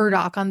a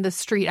Murdoch on the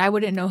street, I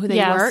wouldn't know who they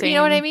were. Same. You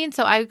know what I mean?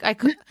 So I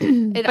could.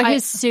 But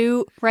his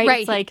suit, right?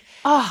 It's like,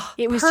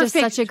 it was just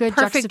such a good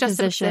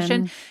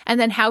juxtaposition. And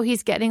then how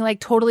he's getting like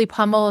totally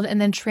pummeled and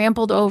then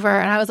trampled over.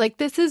 And I was like,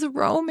 this is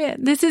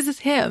Roman. This is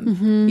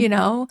him, you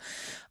know?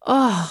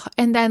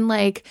 And then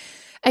like,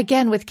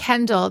 again with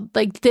Kendall,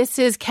 like this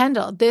is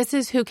Kendall. This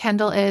is who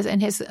Kendall is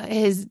and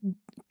his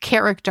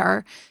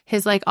character,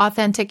 his like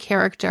authentic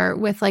character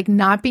with like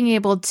not being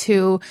able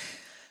to.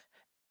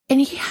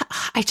 And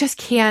I just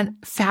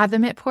can't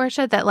fathom it,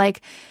 Portia, that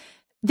like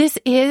this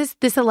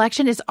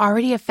election is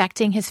already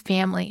affecting his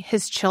family,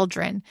 his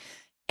children.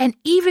 And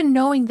even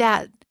knowing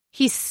that,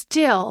 he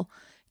still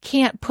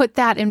can't put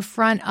that in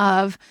front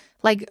of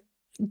like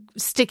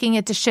sticking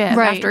it to Shiv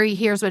after he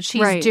hears what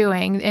she's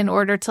doing in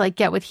order to like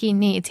get what he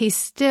needs. He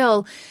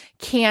still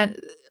can't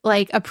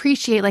like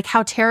appreciate like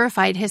how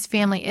terrified his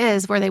family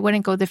is, where they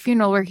wouldn't go to the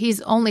funeral, where he's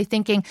only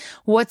thinking,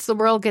 what's the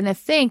world going to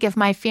think if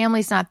my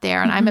family's not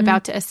there and I'm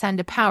about to ascend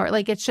to power?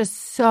 Like, it's just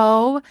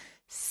so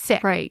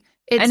sick. Right.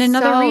 It's and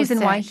another so reason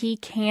sick. why he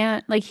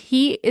can't, like,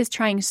 he is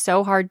trying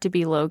so hard to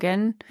be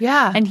Logan.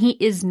 Yeah. And he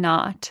is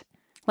not.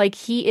 Like,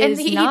 he is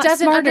and he not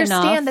doesn't smart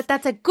understand enough. that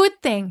that's a good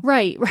thing.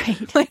 Right.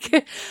 Like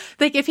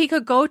if he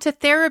could go to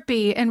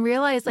therapy and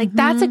realize like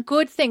that's a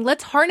good thing.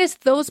 Let's harness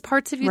those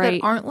parts of you that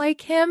aren't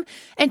like him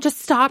and just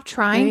stop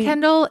trying,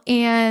 Kendall,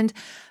 and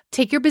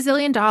take your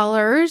bazillion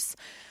dollars,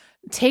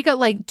 take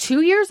like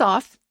 2 years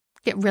off,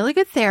 get really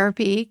good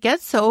therapy,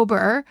 get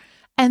sober,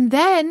 and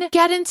then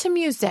get into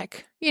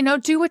music. You know,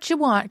 do what you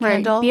want,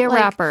 Kendall. Be a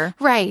rapper.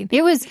 Right.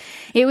 It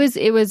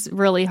was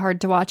really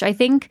hard to watch. I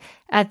think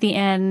at the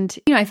end,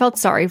 you know, I felt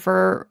sorry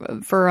for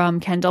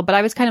Kendall, but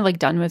I was kind of like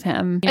done with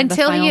him. You know,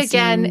 until he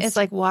again scenes. is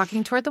like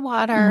walking toward the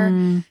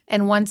water.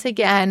 And once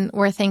again,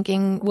 we're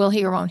thinking, will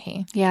he or won't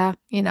he? Yeah.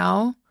 You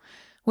know,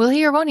 will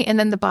he or won't he? And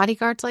then the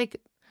bodyguard's like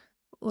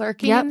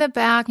lurking in the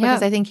back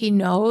because I think he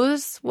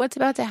knows what's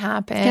about to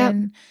happen.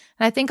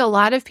 And I think a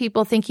lot of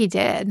people think he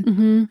did.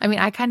 I mean,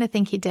 I kind of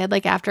think he did,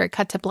 like after it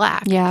cut to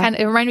black. Yeah.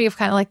 It reminded me of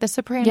kind of like The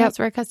Sopranos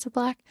where it cuts to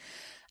black.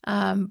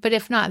 But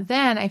if not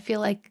then, I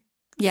feel like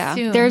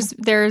soon.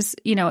 There's,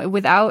 you know,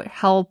 without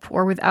help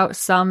or without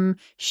some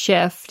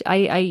shift,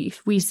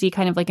 we see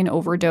kind of like an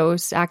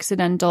overdose,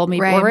 accidental,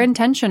 maybe or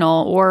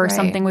intentional, or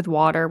something with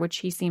water, which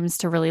he seems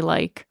to really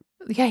like.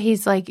 Yeah,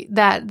 he's like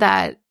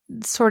that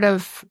sort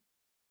of.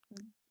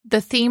 The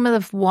theme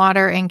of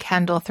water and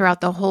Kendall throughout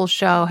the whole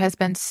show has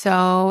been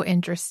so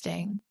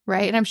interesting,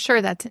 right? And I'm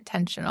sure that's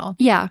intentional.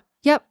 Yeah.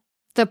 Yep.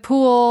 The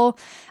pool,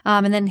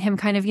 and then him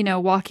kind of, you know,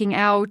 walking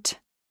out.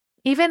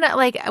 Even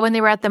like when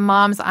they were at the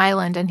mom's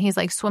island and he's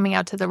like swimming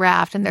out to the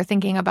raft and they're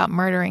thinking about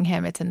murdering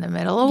him. It's in the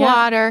middle of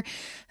water,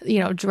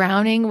 you know,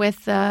 drowning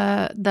with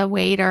the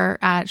waiter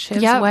at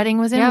Shiv's wedding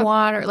was in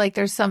water. Like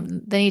then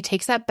he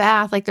takes that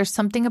bath. Like there's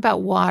something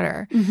about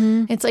water.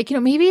 It's like, you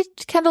know, maybe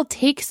Kendall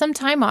take some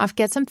time off,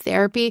 get some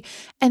therapy,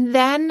 and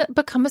then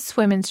become a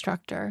swim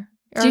instructor.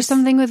 Do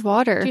something with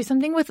water. Do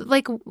something with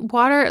like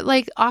water,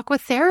 like aqua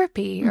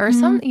therapy or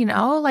some, you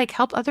know, like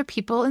help other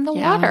people in the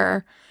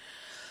water.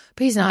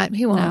 But he's not.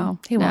 He won't. No,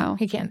 he won't.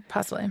 He can't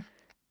possibly.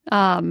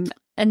 And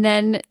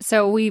then,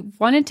 so we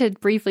wanted to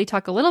briefly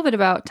talk a little bit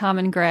about Tom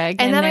and Greg.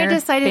 And then I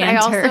decided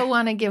banter. I also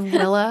want to give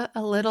Willa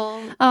a little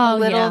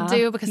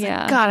due because,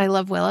 God, I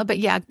love Willa. But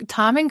yeah,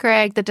 Tom and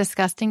Greg, the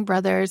disgusting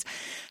brothers.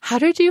 How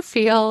did you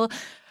feel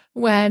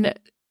when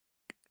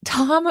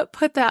Tom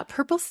put that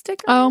purple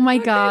sticker on my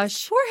his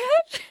gosh.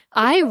 forehead?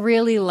 I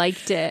really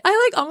liked it.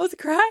 I like almost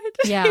cried.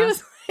 Yeah. He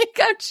was like,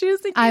 I'm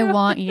choosing you. I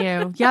want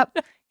you.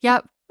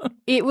 Yep.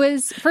 It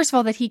was, first of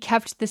all, that he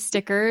kept the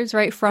stickers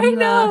right from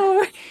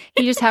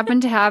he just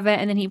happened to have it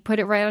and then he put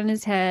it right on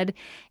his head.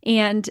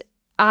 And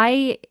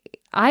I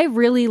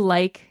really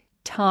like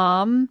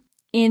Tom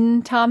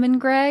in Tom and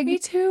Greg. Me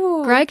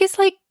too. Greg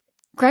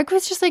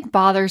was just like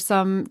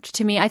bothersome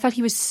to me. I thought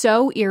he was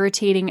so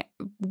irritating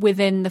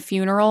within the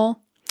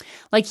funeral.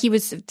 Like he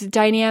was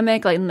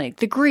dynamic, like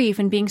the grief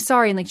and being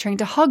sorry and like trying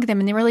to hug them.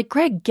 And they were like,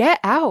 Greg, get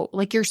out.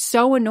 Like you're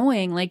so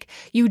annoying. Like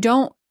you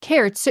don't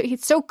care.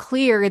 It's so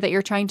clear that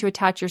you're trying to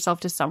attach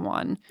yourself to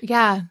someone.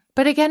 Yeah.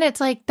 But again,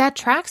 it's like that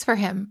tracks for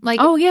him. Like,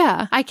 oh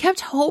yeah. I kept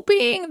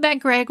hoping that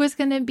Greg was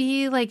going to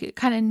be like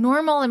kind of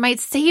normal and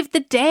might save the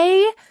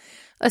day,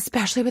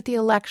 especially with the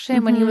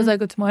election when he was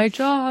like, it's my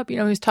job. You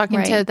know, he was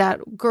talking to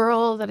that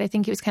girl that I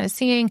think he was kind of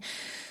seeing.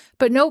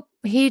 But nope,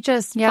 he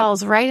just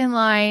falls right in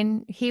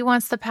line. He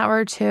wants the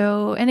power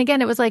too. And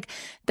again, it was like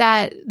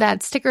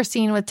that sticker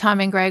scene with Tom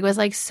and Greg was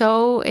like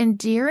so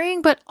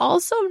endearing, but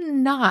also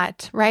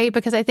not, right?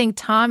 Because I think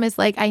Tom is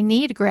like, I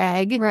need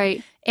Greg.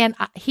 Right. And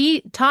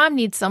Tom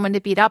needs someone to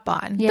beat up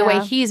on the way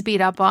he's beat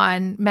up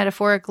on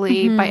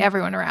metaphorically by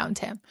everyone around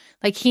him.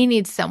 Like he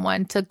needs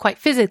someone to quite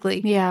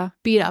physically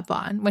beat up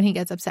on when he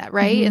gets upset,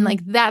 right? And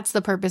like that's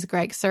the purpose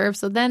Greg serves.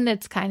 So then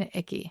it's kind of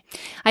icky.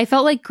 I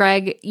felt like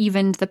Greg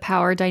evened the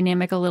power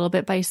dynamic a little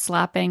bit by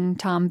slapping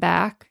Tom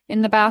back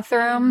in the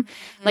bathroom.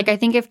 Like I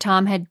think if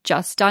Tom had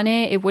just done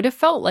it, it would have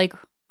felt like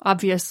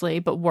obviously,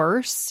 but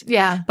worse.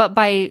 Yeah. But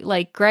by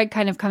like Greg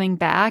kind of coming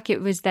back, it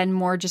was then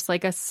more just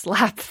like a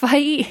slap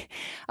fight.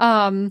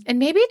 And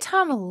maybe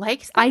Tom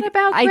likes that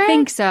about Greg. I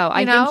think so.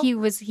 I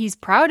think he's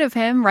proud of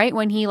him, right?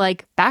 When he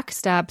like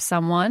backstabs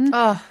someone.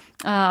 Oh.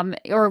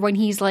 Or when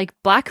he's like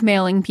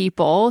blackmailing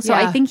people. So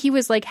I think he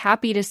was like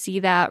happy to see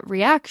that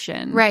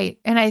reaction. Right.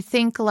 And I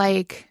think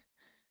like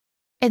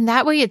in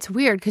that way, it's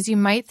weird because you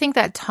might think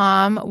that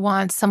Tom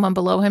wants someone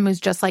below him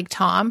who's just like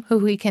Tom,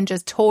 who he can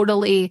just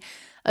totally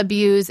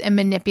abuse and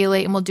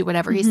manipulate and will do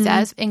whatever he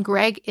says. And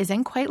Greg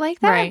isn't quite like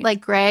that. Right.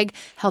 Like Greg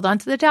held on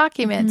to the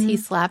documents. He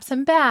slaps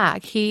him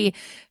back. He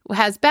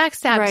has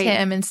backstabbed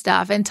him and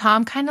stuff. And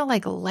Tom kind of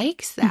like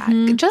likes that.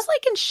 Just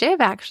like in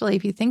Shiv, actually,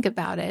 if you think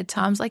about it.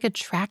 Tom's like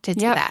attracted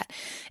to that.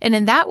 And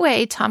in that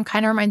way, Tom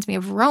kind of reminds me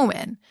of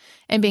Roman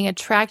and being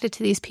attracted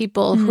to these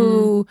people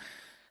who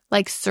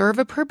like serve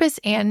a purpose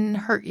and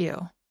hurt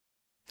you.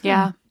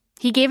 Yeah.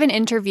 He gave an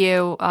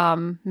interview,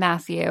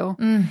 Matthew,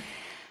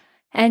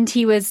 and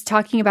he was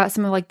talking about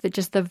some of like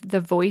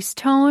the voice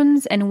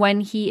tones. And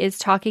when he is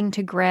talking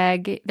to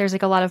Greg, there's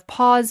like a lot of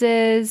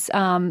pauses.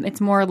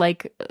 It's more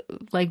like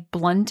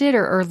blunted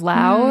or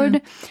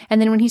loud. And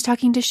then when he's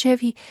talking to Shiv,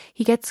 he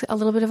gets a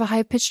little bit of a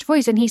high pitched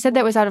voice. And he said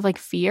that was out of like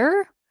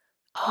fear.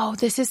 Oh,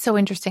 this is so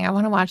interesting. I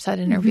want to watch that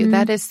interview.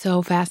 That is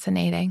so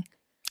fascinating.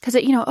 Because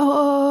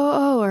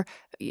or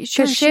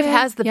sure, Shiv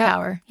has the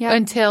power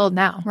until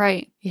now.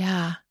 Right.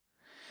 Yeah.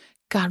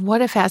 God,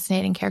 what a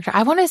fascinating character.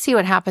 I want to see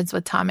what happens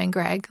with Tom and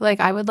Greg. Like,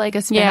 I would like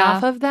a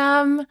spin-off of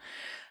them.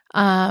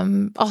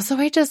 Also,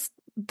 I just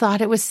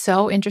thought it was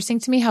so interesting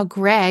to me how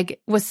Greg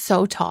was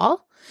so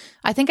tall.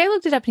 I think I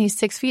looked it up and he's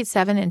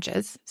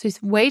 6'7". So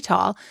he's way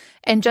tall.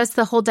 And just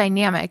the whole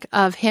dynamic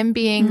of him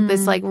being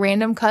this like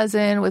random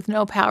cousin with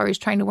no power. He's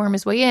trying to worm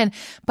his way in,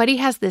 but he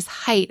has this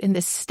height and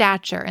this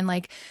stature and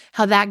like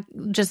how that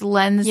just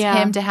lends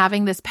him to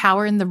having this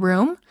power in the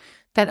room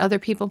that other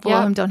people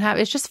below him don't have.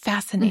 It's just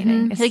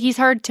fascinating. It's like he's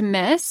hard to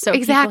miss. So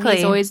he's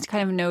always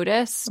kind of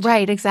noticed.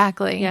 Right,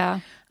 exactly. Yeah.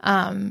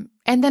 And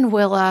then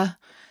Willa,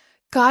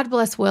 God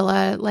bless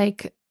Willa.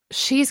 Like,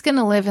 she's going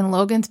to live in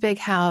Logan's big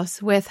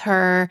house with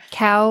her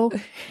cow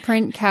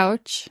print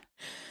couch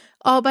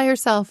all by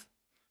herself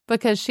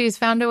because she's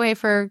found a way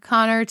for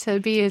Connor to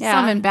be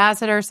some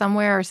ambassador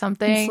somewhere or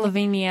something. In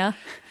Slovenia.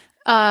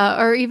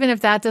 Or even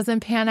if that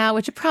doesn't pan out,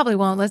 which it probably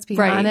won't, let's be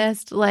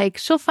honest, like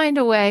she'll find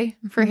a way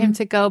for him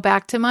to go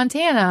back to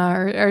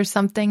Montana or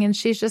something, and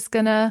she's just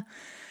gonna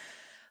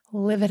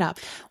live it up.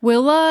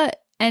 Willa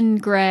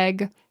and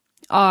Greg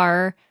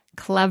are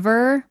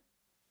clever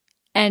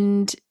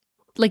and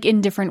like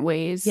in different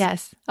ways.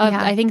 Yes.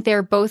 I think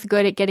they're both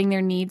good at getting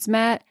their needs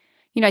met.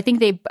 You know, I think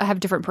they have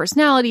different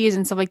personalities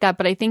and stuff like that,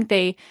 but I think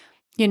they,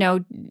 you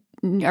know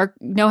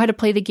how to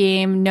play the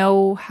game,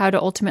 know how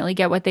to ultimately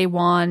get what they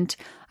want.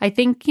 I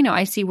think,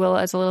 I see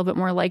Willa as a little bit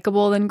more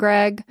likable than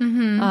Greg.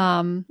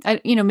 Maybe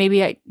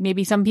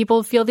some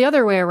people feel the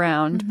other way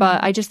around,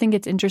 but I just think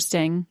it's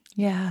interesting.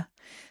 Yeah.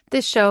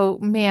 This show,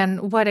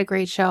 man, what a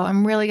great show.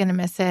 I'm really going to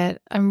miss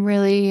it. I'm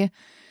really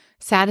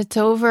sad it's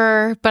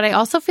over, but I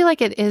also feel like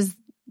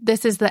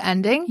this is the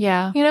ending.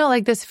 Yeah.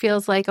 Like this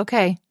feels like,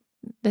 okay,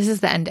 this is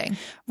the ending.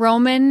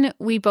 Roman,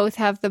 we both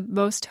have the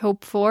most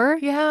hope for.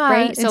 Yeah.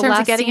 Right? In terms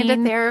of getting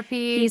into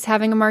therapy. He's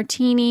having a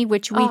martini,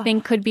 which we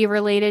think could be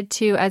related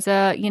to as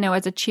a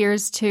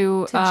cheers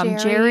to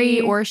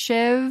Jerry or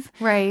Shiv.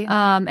 Right.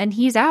 And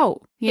he's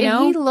out,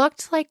 He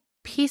looked like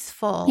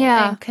peaceful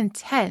and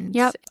content.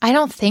 Yep. I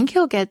don't think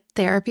he'll get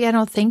therapy. I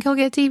don't think he'll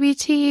get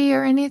DBT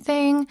or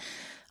anything.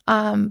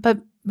 But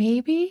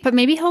maybe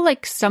he'll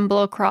like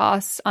stumble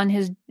across on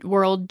his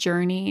world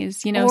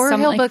journeys, or some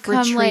he'll like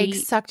become retreat. like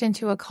sucked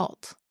into a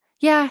cult.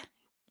 Yeah.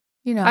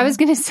 I was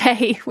going to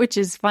say, which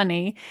is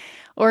funny,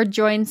 or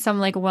join some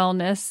like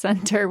wellness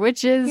center,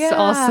 which is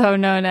also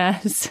known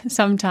as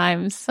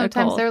sometimes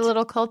they're a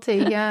little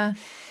culty. Yeah.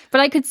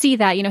 But I could see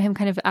that, him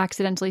kind of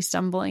accidentally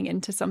stumbling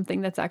into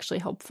something that's actually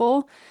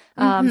helpful.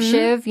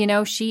 Shiv,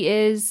 she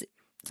is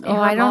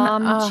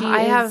attached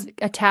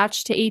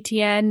to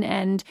ATN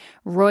and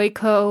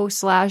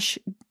Royco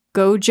 /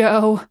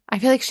 Gojo. I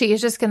feel like she is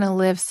just going to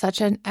live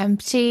such an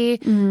empty,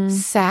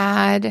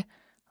 sad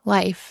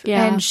life.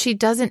 Yeah. And she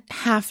doesn't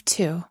have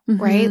to,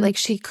 right? Like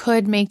she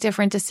could make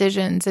different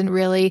decisions and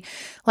really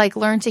like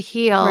learn to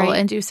heal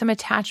and do some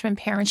attachment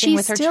parenting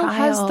with her child. She still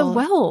has the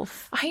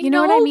wealth. I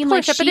know what I mean?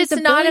 Portia, but it's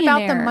not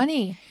about the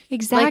money.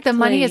 Exactly. Like the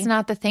money is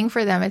not the thing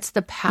for them. It's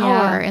the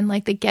power and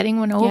like the getting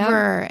one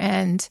over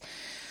and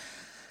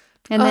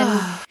then,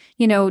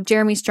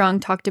 Jeremy Strong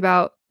talked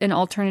about an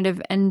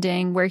alternative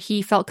ending where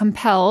he felt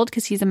compelled,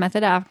 because he's a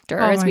method actor,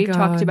 as we've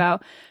talked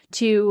about,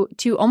 to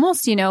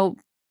almost,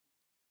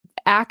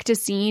 act a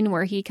scene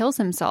where he kills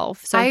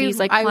himself. So he's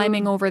like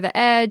climbing over the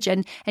edge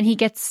and he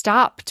gets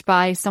stopped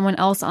by someone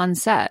else on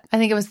set. I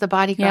think it was the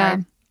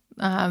bodyguard.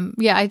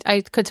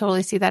 I could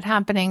totally see that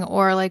happening.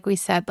 Or like we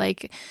said,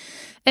 like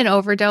an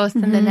overdose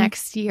in the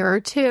next year or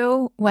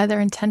two, whether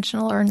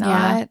intentional or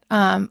not.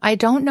 I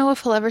don't know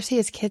if he'll ever see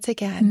his kids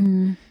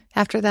again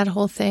after that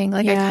whole thing.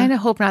 Like I kind of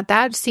hope not.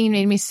 That scene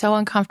made me so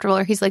uncomfortable.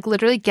 Or he's like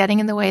literally getting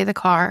in the way of the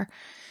car.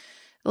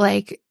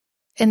 Like,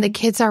 and the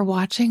kids are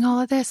watching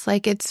all of this.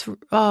 Like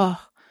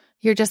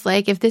you're just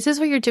like, if this is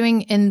what you're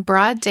doing in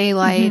broad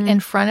daylight in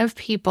front of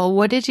people,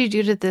 what did you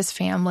do to this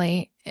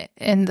family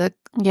in the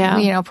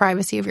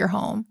privacy of your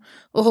home?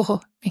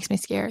 Oh, makes me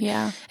scared.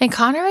 Yeah. And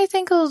Connor, I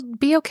think, will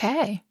be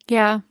okay.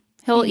 Yeah.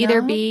 He'll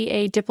either be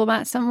a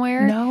diplomat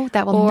somewhere. No,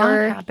 that will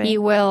not happen. Or he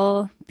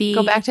will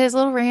go back to his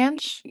little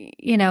ranch.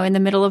 In the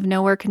middle of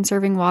nowhere,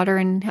 conserving water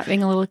and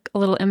having a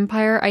little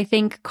empire. I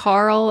think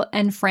Carl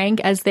and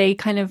Frank, as they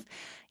kind of,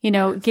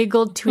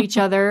 giggled to each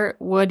other,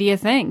 what do you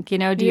think? Do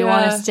you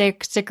want to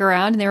stick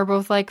around? And they were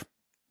both like,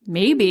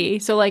 maybe.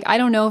 So, I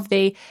don't know if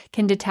they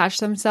can detach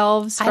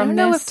themselves from this. I don't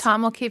know if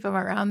Tom will keep him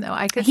around, though.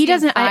 He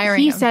doesn't.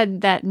 He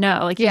said that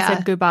no. He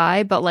said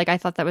goodbye. But, I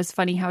thought that was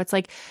funny how it's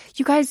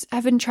you guys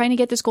have been trying to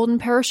get this golden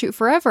parachute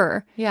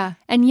forever. Yeah.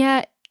 And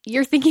yet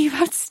you're thinking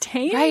about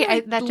staying?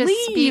 Right. That just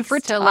speaks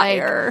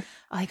retire.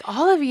 to,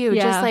 all of you.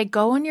 Yeah. Just,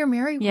 go on your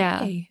merry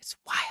way. It's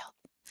wild.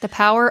 The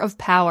power of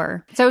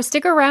power. So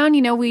stick around.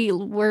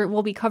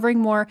 We'll be covering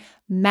more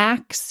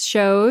Max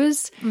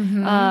shows.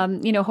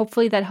 Mm-hmm.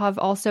 Hopefully that have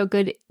also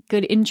good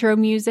intro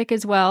music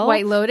as well.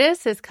 White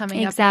Lotus is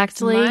coming up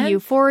next month.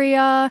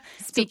 Euphoria.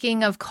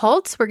 Speaking of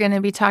cults, we're going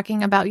to be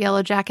talking about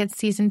Yellow Jackets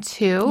season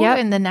 2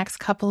 in the next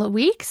couple of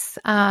weeks.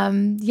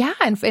 And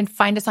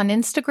find us on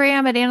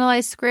Instagram at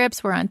Analyze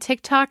Scripts. We're on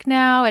TikTok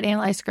now at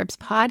Analyze Scripts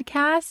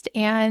Podcast.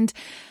 And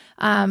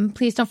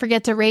please don't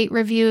forget to rate,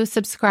 review,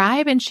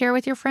 subscribe, and share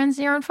with your friends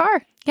near and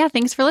far. Yeah,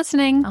 thanks for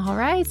listening. All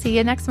right. See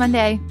you next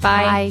Monday.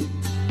 Bye.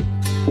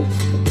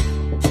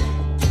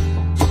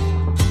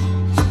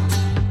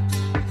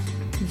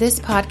 This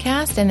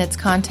podcast and its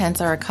contents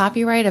are a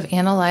copyright of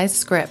Analyze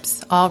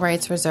Scripts, all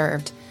rights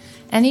reserved.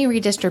 Any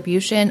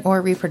redistribution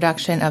or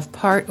reproduction of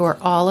part or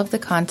all of the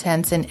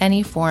contents in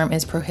any form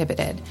is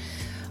prohibited.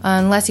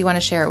 Unless you want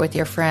to share it with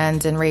your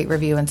friends and rate,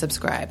 review, and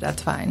subscribe.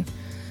 That's fine.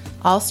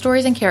 All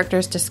stories and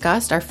characters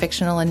discussed are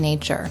fictional in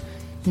nature.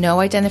 No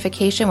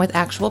identification with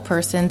actual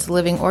persons,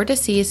 living or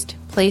deceased,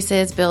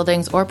 places,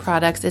 buildings, or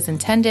products is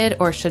intended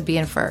or should be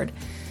inferred.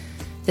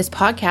 This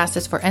podcast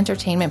is for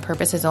entertainment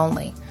purposes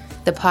only.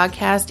 The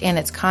podcast and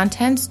its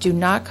contents do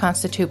not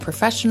constitute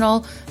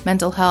professional,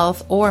 mental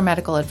health, or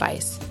medical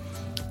advice.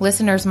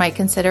 Listeners might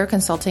consider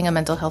consulting a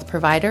mental health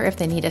provider if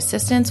they need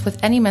assistance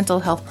with any mental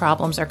health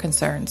problems or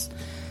concerns.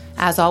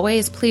 As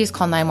always, please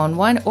call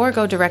 911 or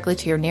go directly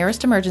to your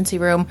nearest emergency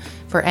room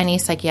for any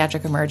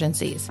psychiatric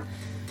emergencies.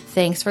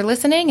 Thanks for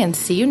listening and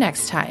see you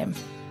next time.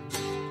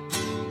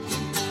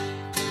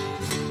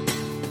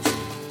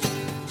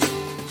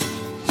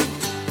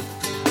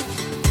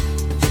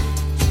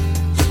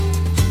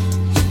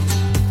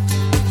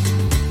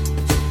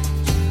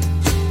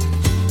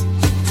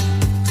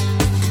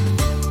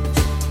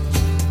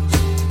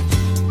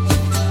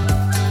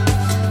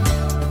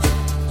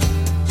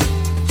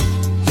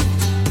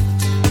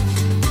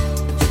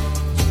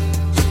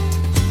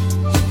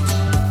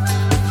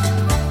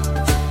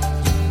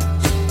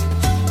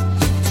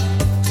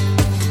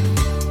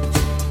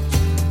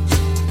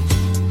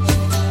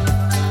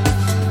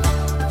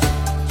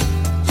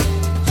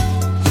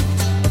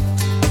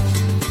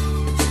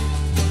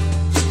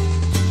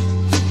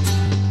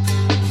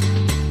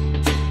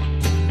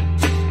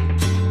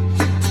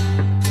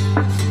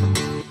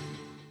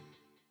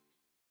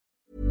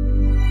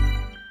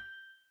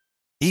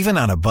 Even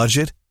on a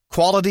budget,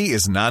 quality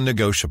is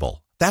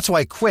non-negotiable. That's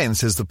why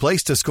Quince is the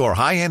place to score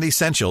high-end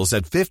essentials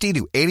at 50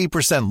 to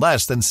 80%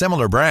 less than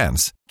similar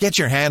brands. Get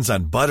your hands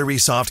on buttery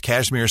soft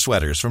cashmere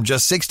sweaters from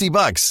just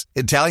 $60,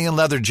 Italian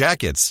leather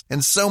jackets,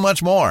 and so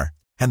much more.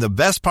 And the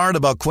best part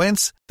about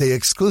Quince, they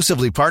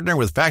exclusively partner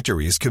with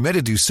factories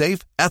committed to safe,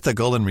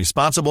 ethical, and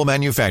responsible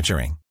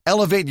manufacturing.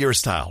 Elevate your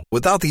style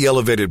without the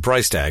elevated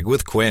price tag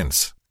with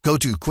Quince. Go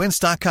to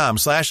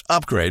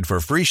quince.com/upgrade for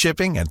free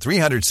shipping and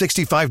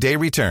 365-day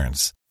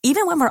returns.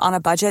 Even when we're on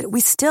a budget,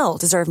 we still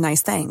deserve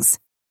nice things.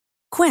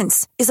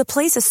 Quince is a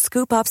place to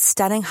scoop up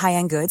stunning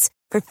high-end goods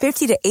for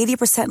 50 to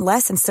 80%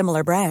 less than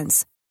similar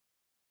brands.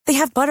 They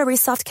have buttery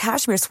soft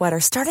cashmere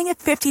sweaters starting at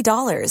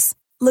 $50,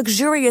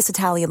 luxurious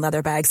Italian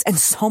leather bags, and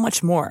so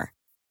much more.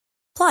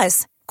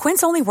 Plus,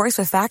 Quince only works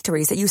with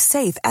factories that use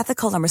safe,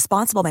 ethical, and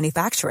responsible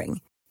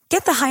manufacturing.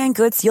 Get the high-end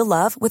goods you'll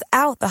love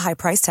without the high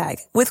price tag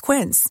with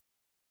Quince.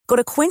 Go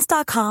to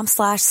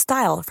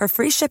quince.com/style for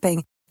free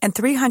shipping and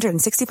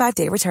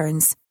 365-day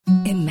returns.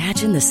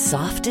 Imagine the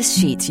softest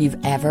sheets you've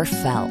ever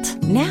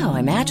felt. Now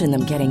imagine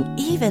them getting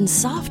even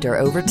softer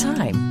over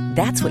time.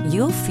 That's what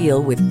you'll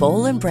feel with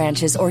Boll &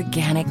 Branch's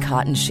organic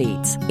cotton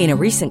sheets. In a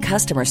recent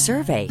customer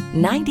survey,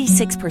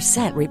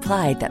 96%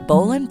 replied that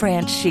Boll &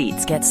 Branch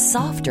sheets get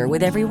softer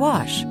with every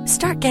wash.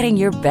 Start getting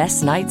your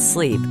best night's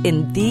sleep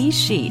in these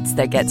sheets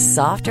that get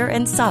softer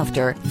and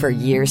softer for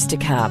years to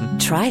come.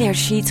 Try their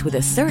sheets with a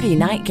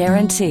 30-night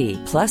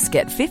guarantee. Plus,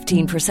 get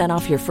 15%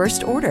 off your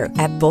first order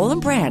at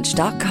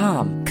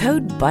bollandbranch.com.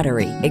 Code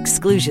BUTTERY.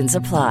 Exclusions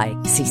apply.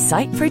 See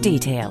site for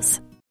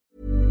details.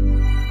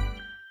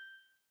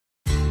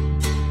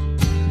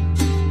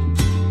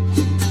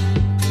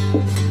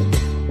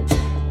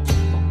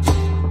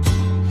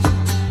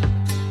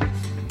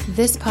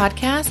 This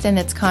podcast and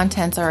its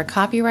contents are a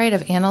copyright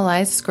of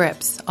Analyze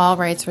Scripts, all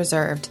rights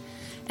reserved.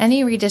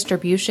 Any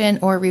redistribution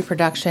or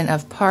reproduction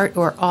of part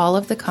or all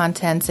of the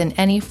contents in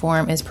any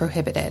form is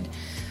prohibited.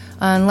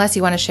 Unless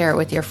you want to share it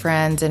with your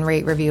friends and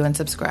rate, review, and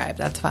subscribe.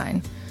 That's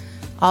fine.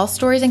 All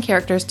stories and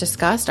characters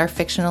discussed are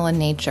fictional in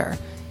nature.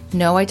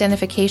 No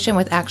identification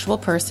with actual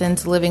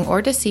persons, living or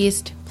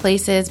deceased,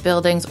 places,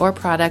 buildings, or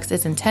products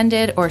is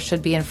intended or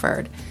should be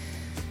inferred.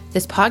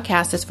 This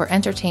podcast is for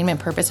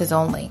entertainment purposes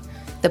only.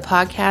 The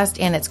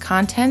podcast and its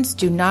contents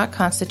do not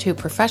constitute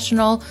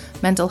professional,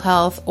 mental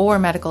health, or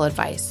medical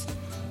advice.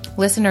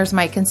 Listeners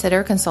might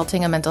consider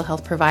consulting a mental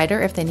health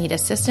provider if they need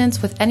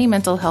assistance with any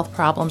mental health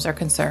problems or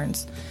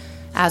concerns.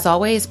 As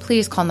always,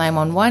 please call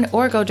 911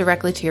 or go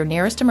directly to your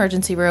nearest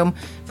emergency room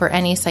for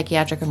any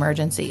psychiatric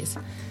emergencies.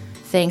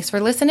 Thanks for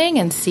listening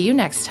and see you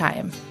next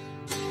time.